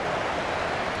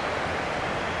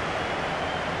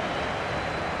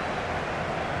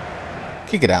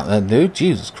 Kick it out there, dude.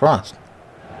 Jesus Christ.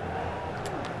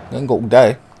 Ain't got all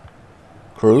day.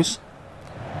 Cruz.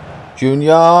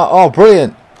 Junior. Oh,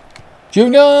 brilliant.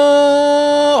 Junior.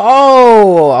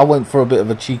 Oh, I went for a bit of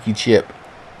a cheeky chip.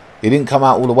 He didn't come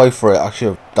out all the way for it. I should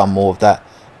have done more of that.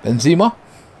 Benzema.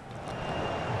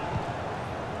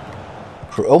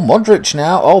 Oh, Modric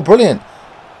now. Oh, brilliant.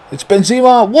 It's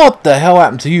Benzema. What the hell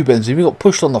happened to you, Benzema? You got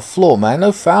pushed on the floor, man.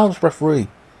 No fouls, referee.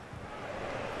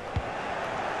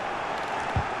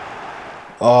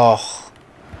 Oh.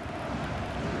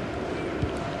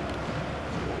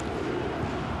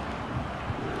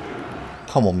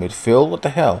 Come on, midfield. What the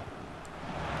hell?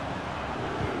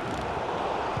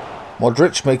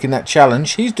 Modric making that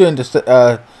challenge. He's doing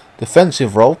the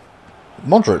defensive role.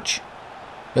 Modric.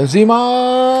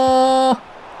 Benzema.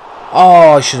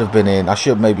 Oh, I should have been in. I should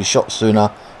have maybe shot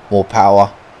sooner. More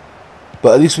power.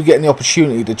 But at least we're getting the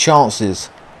opportunity, the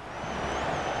chances.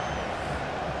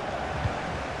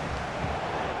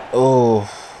 Oh.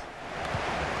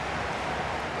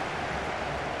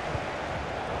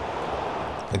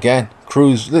 Again.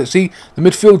 Cruz. Look, see, the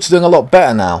midfield's doing a lot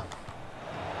better now.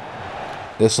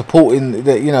 They're supporting.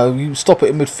 You know, you stop it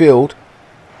in midfield,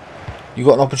 you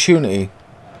got an opportunity.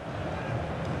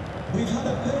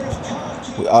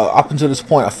 Up until this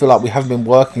point, I feel like we haven't been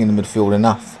working in the midfield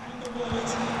enough.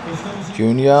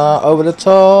 Junior over the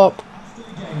top.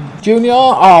 Junior.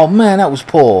 Oh man, that was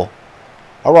poor.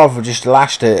 I'd rather have just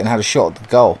lashed it and had a shot at the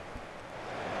goal.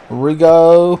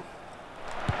 Rodrigo.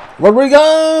 Rodrigo!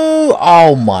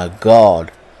 Oh my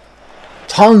god.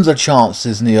 Tons of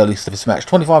chances in the early stuff of this match.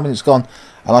 25 minutes gone,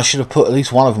 and I should have put at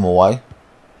least one of them away.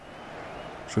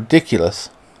 It's ridiculous.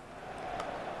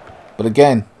 But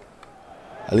again,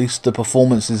 at least the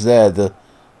performance is there. The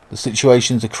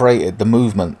situations are created. The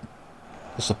movement.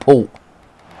 The support.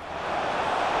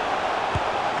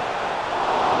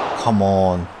 Come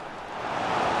on.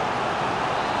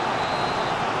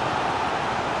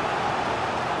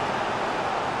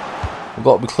 We've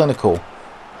got to be clinical.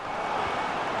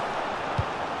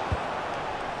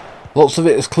 Lots of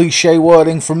it is cliche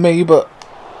wording from me, but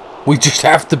we just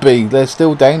have to be. They're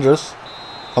still dangerous.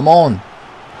 Come on.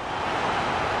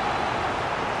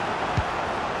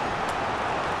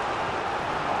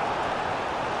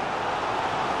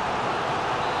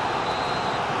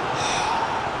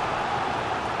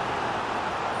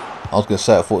 I was going to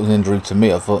say I thought it was an injury to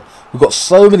me. I thought we've got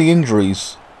so many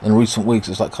injuries in recent weeks.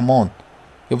 It's like, come on.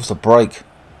 Give us a break.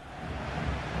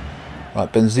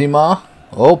 Right, Benzema.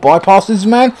 Oh, bypasses,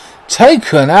 man.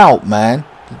 Taken out, man.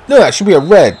 Look, that should be a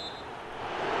red.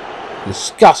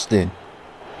 Disgusting.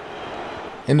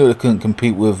 He knew they couldn't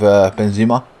compete with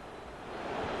Benzema.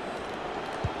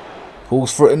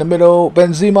 Pulls for it in the middle.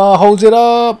 Benzema holds it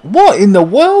up. What in the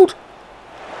world?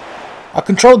 I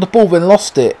controlled the ball, then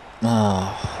lost it.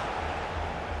 Ah.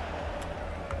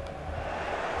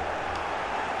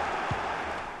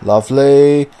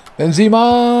 Lovely.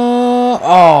 Benzema.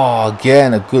 Oh,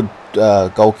 again, a good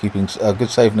goalkeeping, good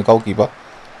save from the goalkeeper.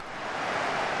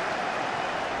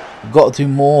 We've got to do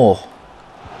more.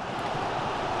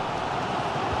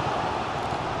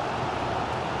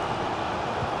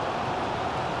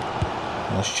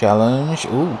 Nice challenge.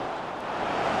 Ooh.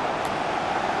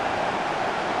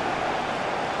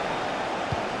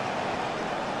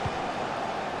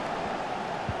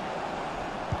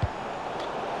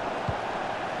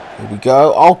 Here we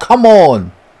go. Oh, come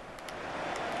on.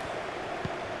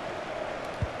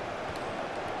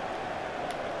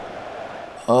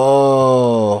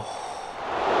 Oh.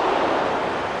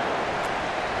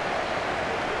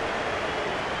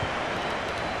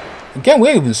 Again, we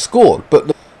ain't even scored,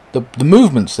 but the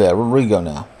movement's there. Rodrigo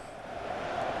now.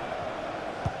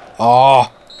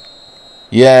 Oh.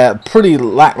 Yeah, pretty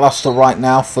lackluster right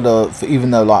now for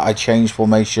even though like I changed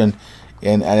formation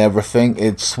and everything.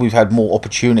 We've had more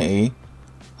opportunity.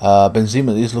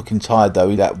 Benzema is looking tired though.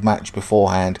 He that match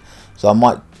beforehand, so I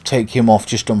might take him off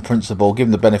just on principle, give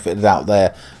him the benefit of the doubt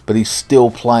there. But he's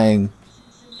still playing.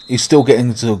 He's still getting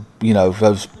into, you know,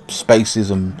 those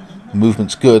spaces and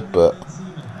movements good. But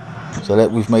so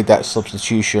that we've made that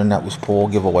substitution. That was poor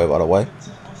giveaway, by the way.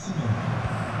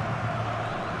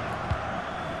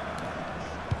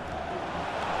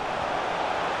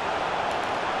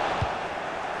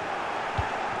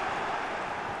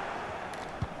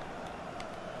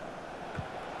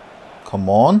 Come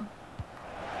on.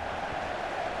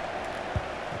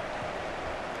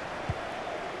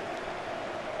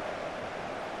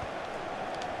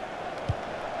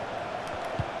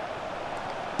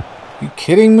 You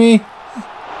kidding me?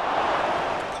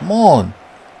 Come on.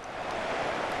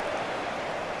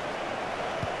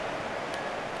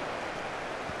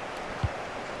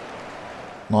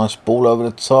 Nice ball over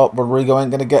the top. Rodrigo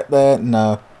ain't going to get there.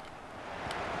 No.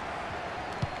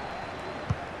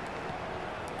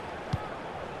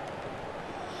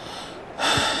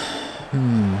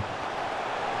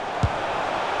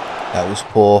 That was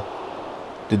poor.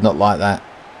 Did not like that.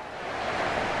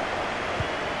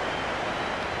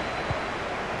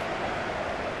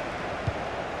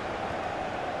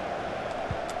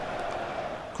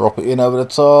 Drop it in over the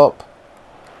top.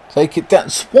 Take it down.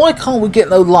 Why can't we get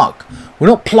no luck? We're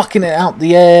not plucking it out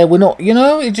the air. We're not, you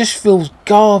know, it just feels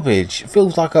garbage. It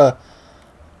feels like a...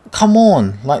 Come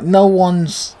on. Like no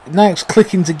one's... Now it's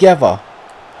clicking together.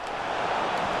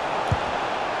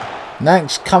 Now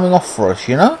it's coming off for us,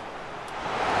 you know?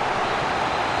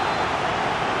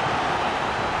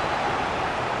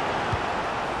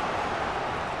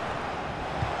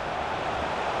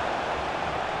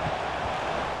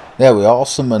 There we are,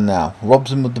 OSASUNA now.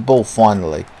 Robs him with the ball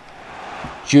finally.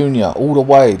 Junior, all the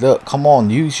way. Look, come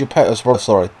on, use your petals.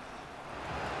 Sorry.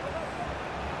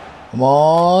 Come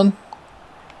on.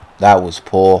 That was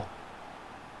poor.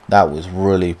 That was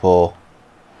really poor.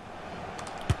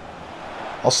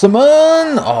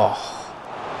 Osman! Oh.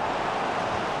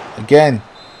 Again.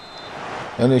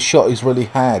 The only shot he's really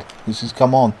had. This has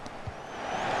come on.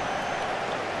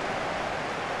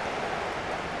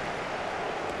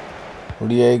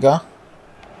 Rodrigo.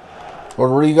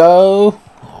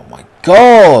 Oh my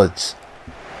god.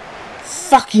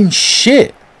 Fucking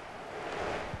shit.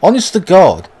 Honest to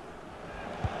God.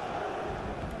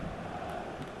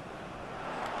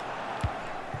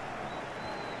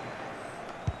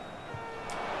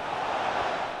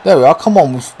 There we are. Come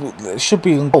on. It should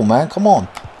be in goal, man. Come on.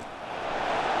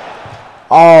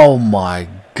 Oh my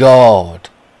god.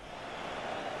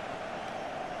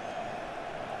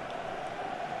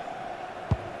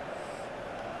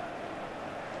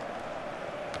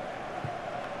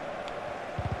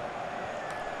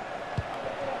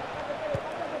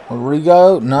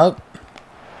 Rodrigo, no.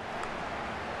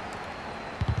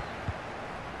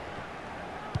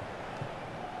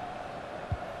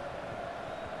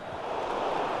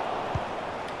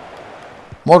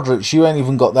 Modric, you ain't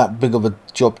even got that big of a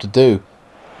job to do.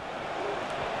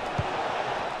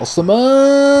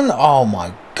 Osman! Oh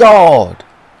my god!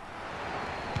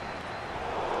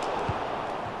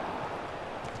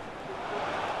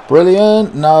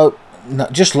 Brilliant. No,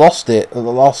 just lost it at the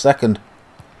last second.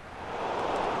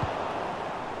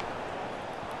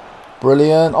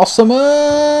 Brilliant.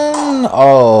 Osman!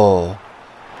 Oh.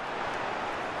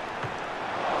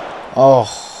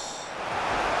 Oh.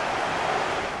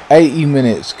 80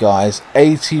 minutes, guys.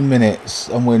 80 minutes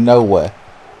and we're nowhere.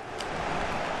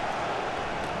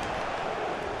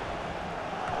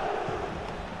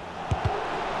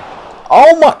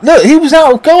 Oh my... Look, he was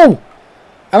out of goal.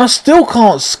 And I still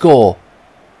can't score.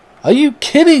 Are you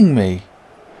kidding me?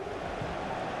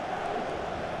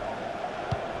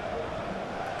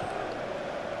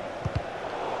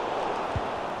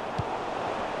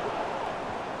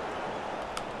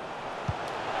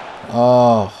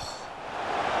 Oh.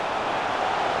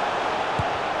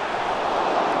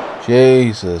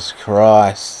 Jesus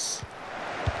Christ.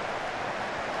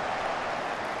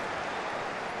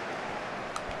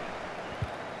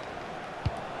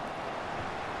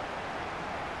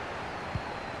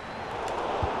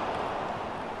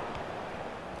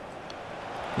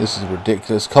 This is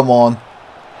ridiculous. Come on.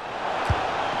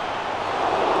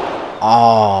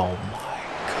 Oh my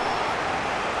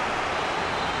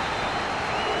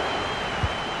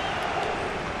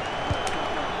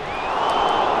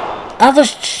God.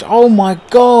 Oh my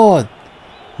God.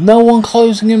 No one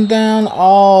closing him down.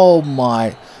 Oh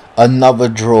my. Another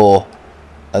draw.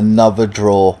 Another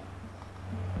draw.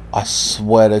 I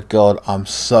swear to God, I'm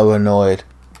so annoyed.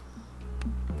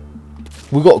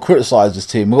 We've got to criticise this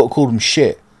team. We've got to call them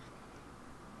shit.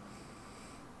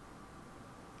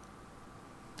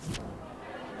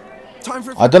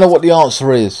 I don't know what the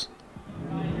answer is.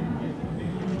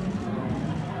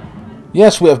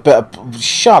 Yes, we have better...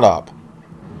 Shut up.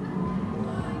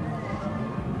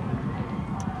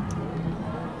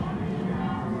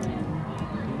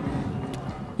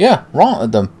 Yeah,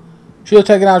 ranted them. Should have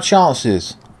taken our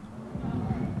chances.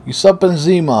 You sub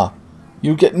Benzema.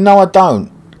 You get... No, I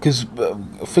don't. Because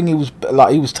I think he was...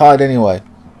 Like, he was tired anyway.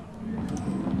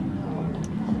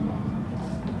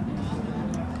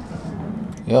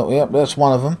 Yep, that's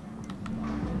one of them.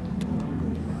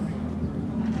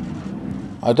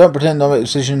 I don't pretend my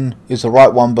decision is the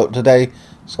right one, but today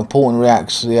it's important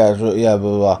reacts. Yeah,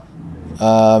 blah,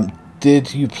 blah.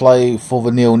 Did you play for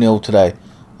the 0-0 today?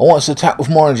 I want us to attack with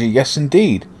more energy. Yes,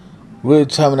 indeed. We're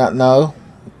determined that no.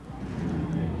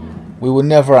 We were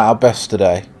never at our best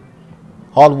today.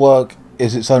 Hard work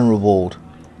is its own reward.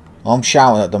 I'm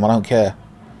shouting at them. I don't care.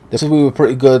 They said we were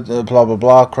pretty good. Blah blah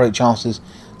blah. Create chances.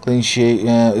 Clean sheet.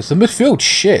 Yeah, it's the midfield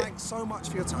shit. Thanks so much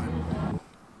for your time.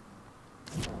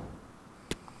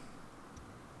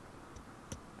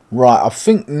 Right, I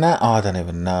think now... Oh, I don't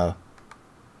even know.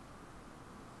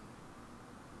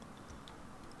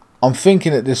 I'm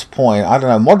thinking at this point, I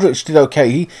don't know, Modric did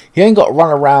okay. He ain't got a run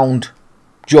around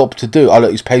job to do. Oh,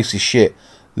 look, his pace is shit.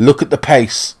 Look at the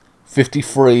pace.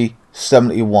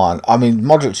 53.71. I mean,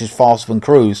 Modric is faster than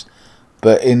Cruz.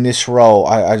 But in this role,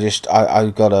 I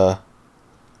gotta...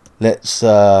 Let's...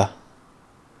 What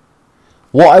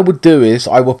I would do is,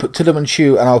 I would put Tielemans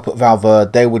Chu and I would put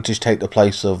Valverde. They would just take the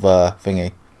place of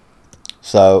Thingy.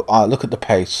 So, look at the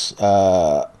pace.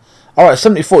 Alright,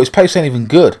 74. His pace ain't even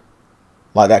good.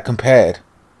 Like that compared.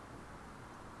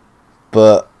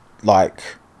 But, like,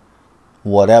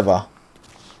 whatever.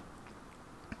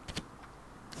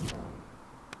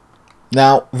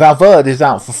 Now, Valverde is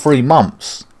out for 3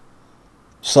 months.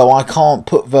 So I can't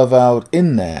put Valverde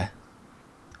in there.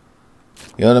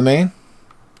 You know what I mean?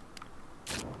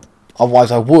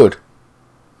 Otherwise I would.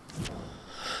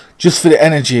 just for the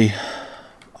energy.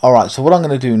 Alright, so what I'm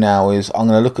going to do now is I'm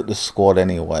going to look at the squad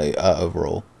anyway,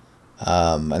 overall.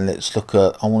 And let's look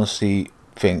at, I want to see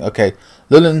thing. Okay,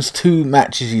 Lullen's 2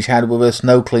 matches he's had with us,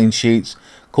 no clean sheets.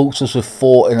 Colts was with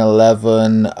 4 in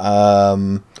 11.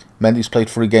 Mendy's played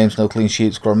 3 games, no clean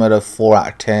sheets. Gromedo 4 out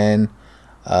of 10.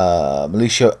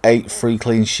 Milicio 8, 3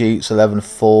 clean sheets,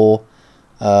 11-4.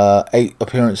 8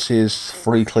 appearances,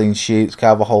 3 clean sheets.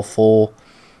 Carvajal 4.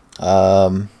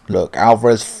 Look,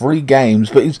 Alvarez 3 games,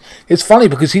 but it's funny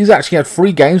because he's actually had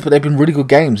 3 games, but they've been really good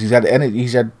games. He's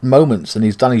had moments, and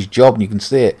he's done his job, and you can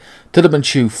see it.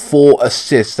 Tillmanshue 4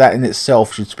 assists. That in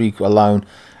itself should speak alone.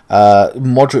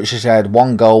 Modric has had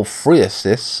 1 goal, 3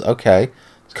 assists. Okay,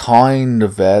 kind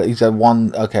of there. He's had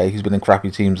 1. Okay, he's been in crappy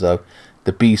teams though.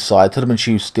 The B side.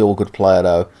 Tillmanshue's still a good player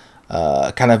though.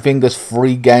 Canavinga's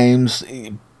 3 games,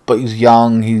 but he's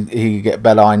young. He can get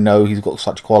better. I know he's got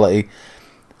such quality.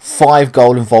 5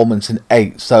 goal involvements in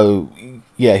 8, so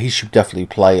yeah, he should definitely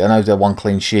play. I know he's had 1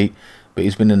 clean sheet, but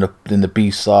he's been in the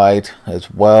B side as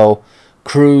well.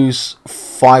 Cruz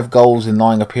 5 goals in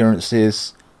 9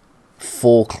 appearances,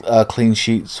 4 clean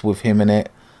sheets with him in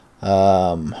it.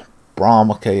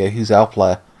 Brahm, okay, yeah, he's our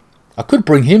player. I could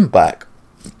bring him back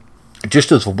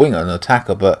just as a winger, an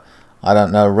attacker, but I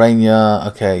don't know. Rainier,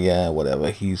 okay, yeah,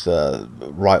 whatever. He's a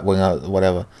right winger,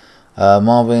 whatever.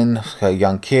 Marvin, okay,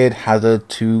 young kid. Hazard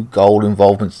 2 goal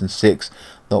involvements in 6,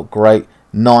 not great.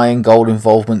 9 goal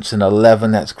involvements in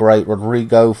 11, that's great.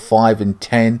 Rodrigo 5 in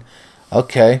 10,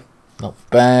 okay, not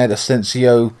bad.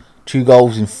 Asensio 2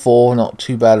 goals in 4, not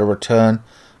too bad a return.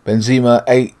 Benzema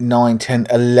 8, 9, 10,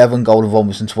 11 goal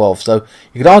involvements in 12. So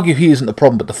you could argue he isn't the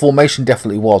problem, but the formation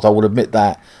definitely was. I would admit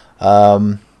that.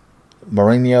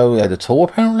 Mourinho had a tour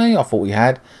apparently. I thought we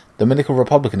had. Dominican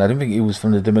Republican. I didn't think he was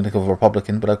from the Dominican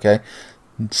Republican, but okay.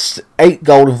 8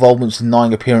 goal involvements in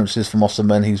 9 appearances from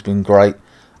Osimhen. He's been great,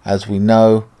 as we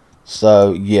know.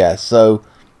 So, yeah. So,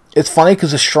 it's funny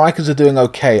because the strikers are doing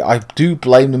okay. I do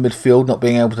blame the midfield not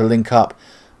being able to link up.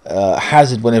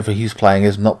 Hazard, whenever he's playing,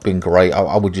 has not been great.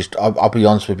 I'll be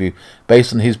honest with you.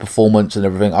 Based on his performance and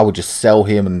everything, I would just sell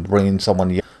him and bring in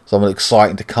someone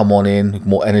exciting to come on in with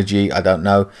more energy. I don't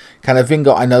know.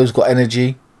 Canavinga, I know, has got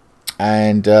energy.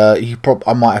 And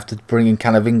I might have to bring in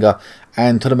Canavinga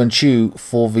and Tillmanshue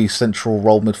for the central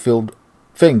role midfield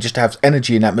thing, just to have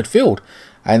energy in that midfield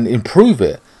and improve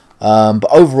it. But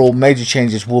overall, major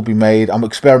changes will be made. I'm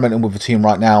experimenting with the team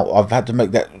right now. I've had to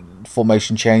make that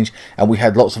formation change, and we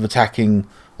had lots of attacking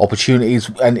opportunities.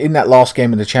 And in that last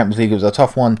game in the Champions League, it was a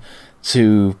tough one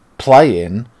to play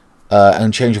in.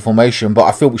 And change the formation, but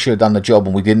I feel we should have done the job,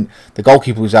 and we didn't. The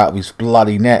goalkeeper was out of his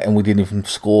bloody net, and we didn't even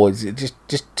score. It's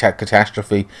just a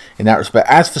catastrophe in that respect.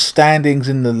 As for standings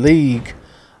in the league,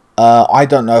 I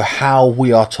don't know how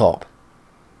we are top.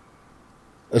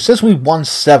 It says we won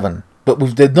 7,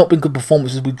 but there's not been good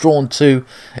performances. We've drawn 2.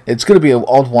 It's going to be an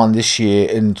odd one this year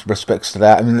in respects to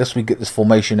that. I mean, unless we get this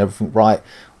formation and everything right.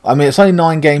 I mean, it's only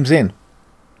 9 games in.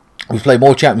 We've played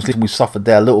more Champions League, and we've suffered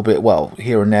there a little bit, well,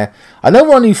 here and there. I know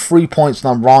we're only 3 points, and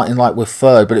I'm writing like we're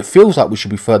 3rd, but it feels like we should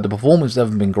be 3rd. The performance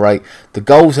haven't been great. The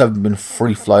goals haven't been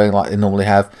free-flowing like they normally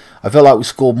have. I feel like we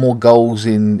scored more goals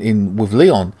with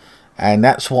Leon, and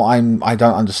that's what I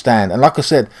don't understand. And like I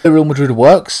said, Real Madrid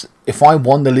works. If I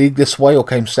won the league this way or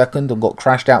came 2nd and got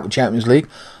crashed out with Champions League,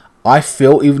 I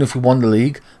feel even if we won the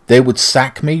league, they would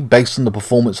sack me based on the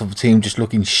performance of the team just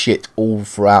looking shit all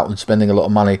throughout and spending a lot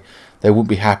of money. They wouldn't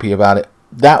be happy about it.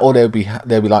 That, or they'll be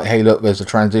like, hey, look, there's a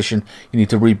transition. You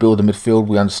need to rebuild the midfield.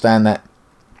 We understand that.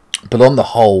 But on the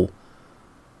whole,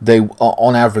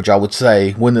 on average, I would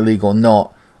say, win the league or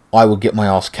not, I would get my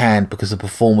ass canned because the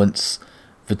performance,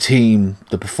 the team,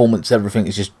 the performance, everything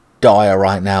is just dire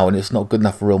right now, and it's not good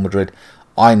enough for Real Madrid.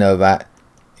 I know that.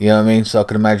 You know what I mean? So I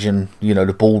can imagine, you know,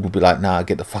 the board would be like, nah,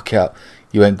 get the fuck out.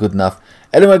 You ain't good enough.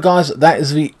 Anyway, guys, that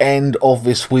is the end of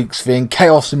this week's thing.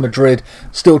 Chaos in Madrid.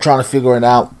 Still trying to figure it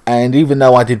out. And even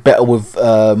though I did better with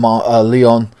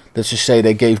Leon, let's just say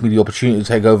they gave me the opportunity to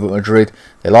take over at Madrid.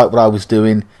 They liked what I was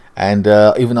doing. And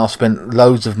even though I spent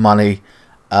loads of money,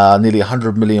 nearly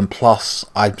 100 million plus,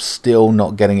 I'm still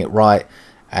not getting it right.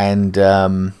 And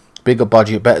bigger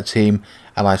budget, better team.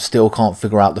 And I still can't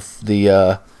figure out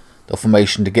the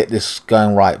formation to get this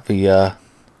going right. You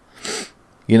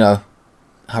know,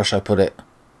 how should I put it?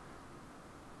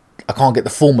 I can't get the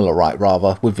formula right,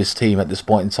 rather, with this team at this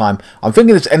point in time. I'm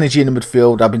thinking there's energy in the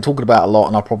midfield. I've been talking about a lot,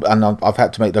 and I've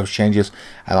had to make those changes,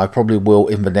 and I probably will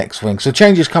in the next thing. So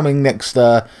changes coming next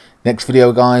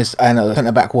video, guys, and the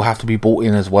centre back will have to be bought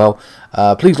in as well.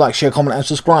 Please like, share, comment, and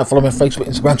subscribe. Follow me on Facebook,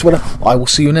 Instagram, Twitter. I will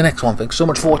see you in the next one. Thanks so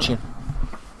much for watching.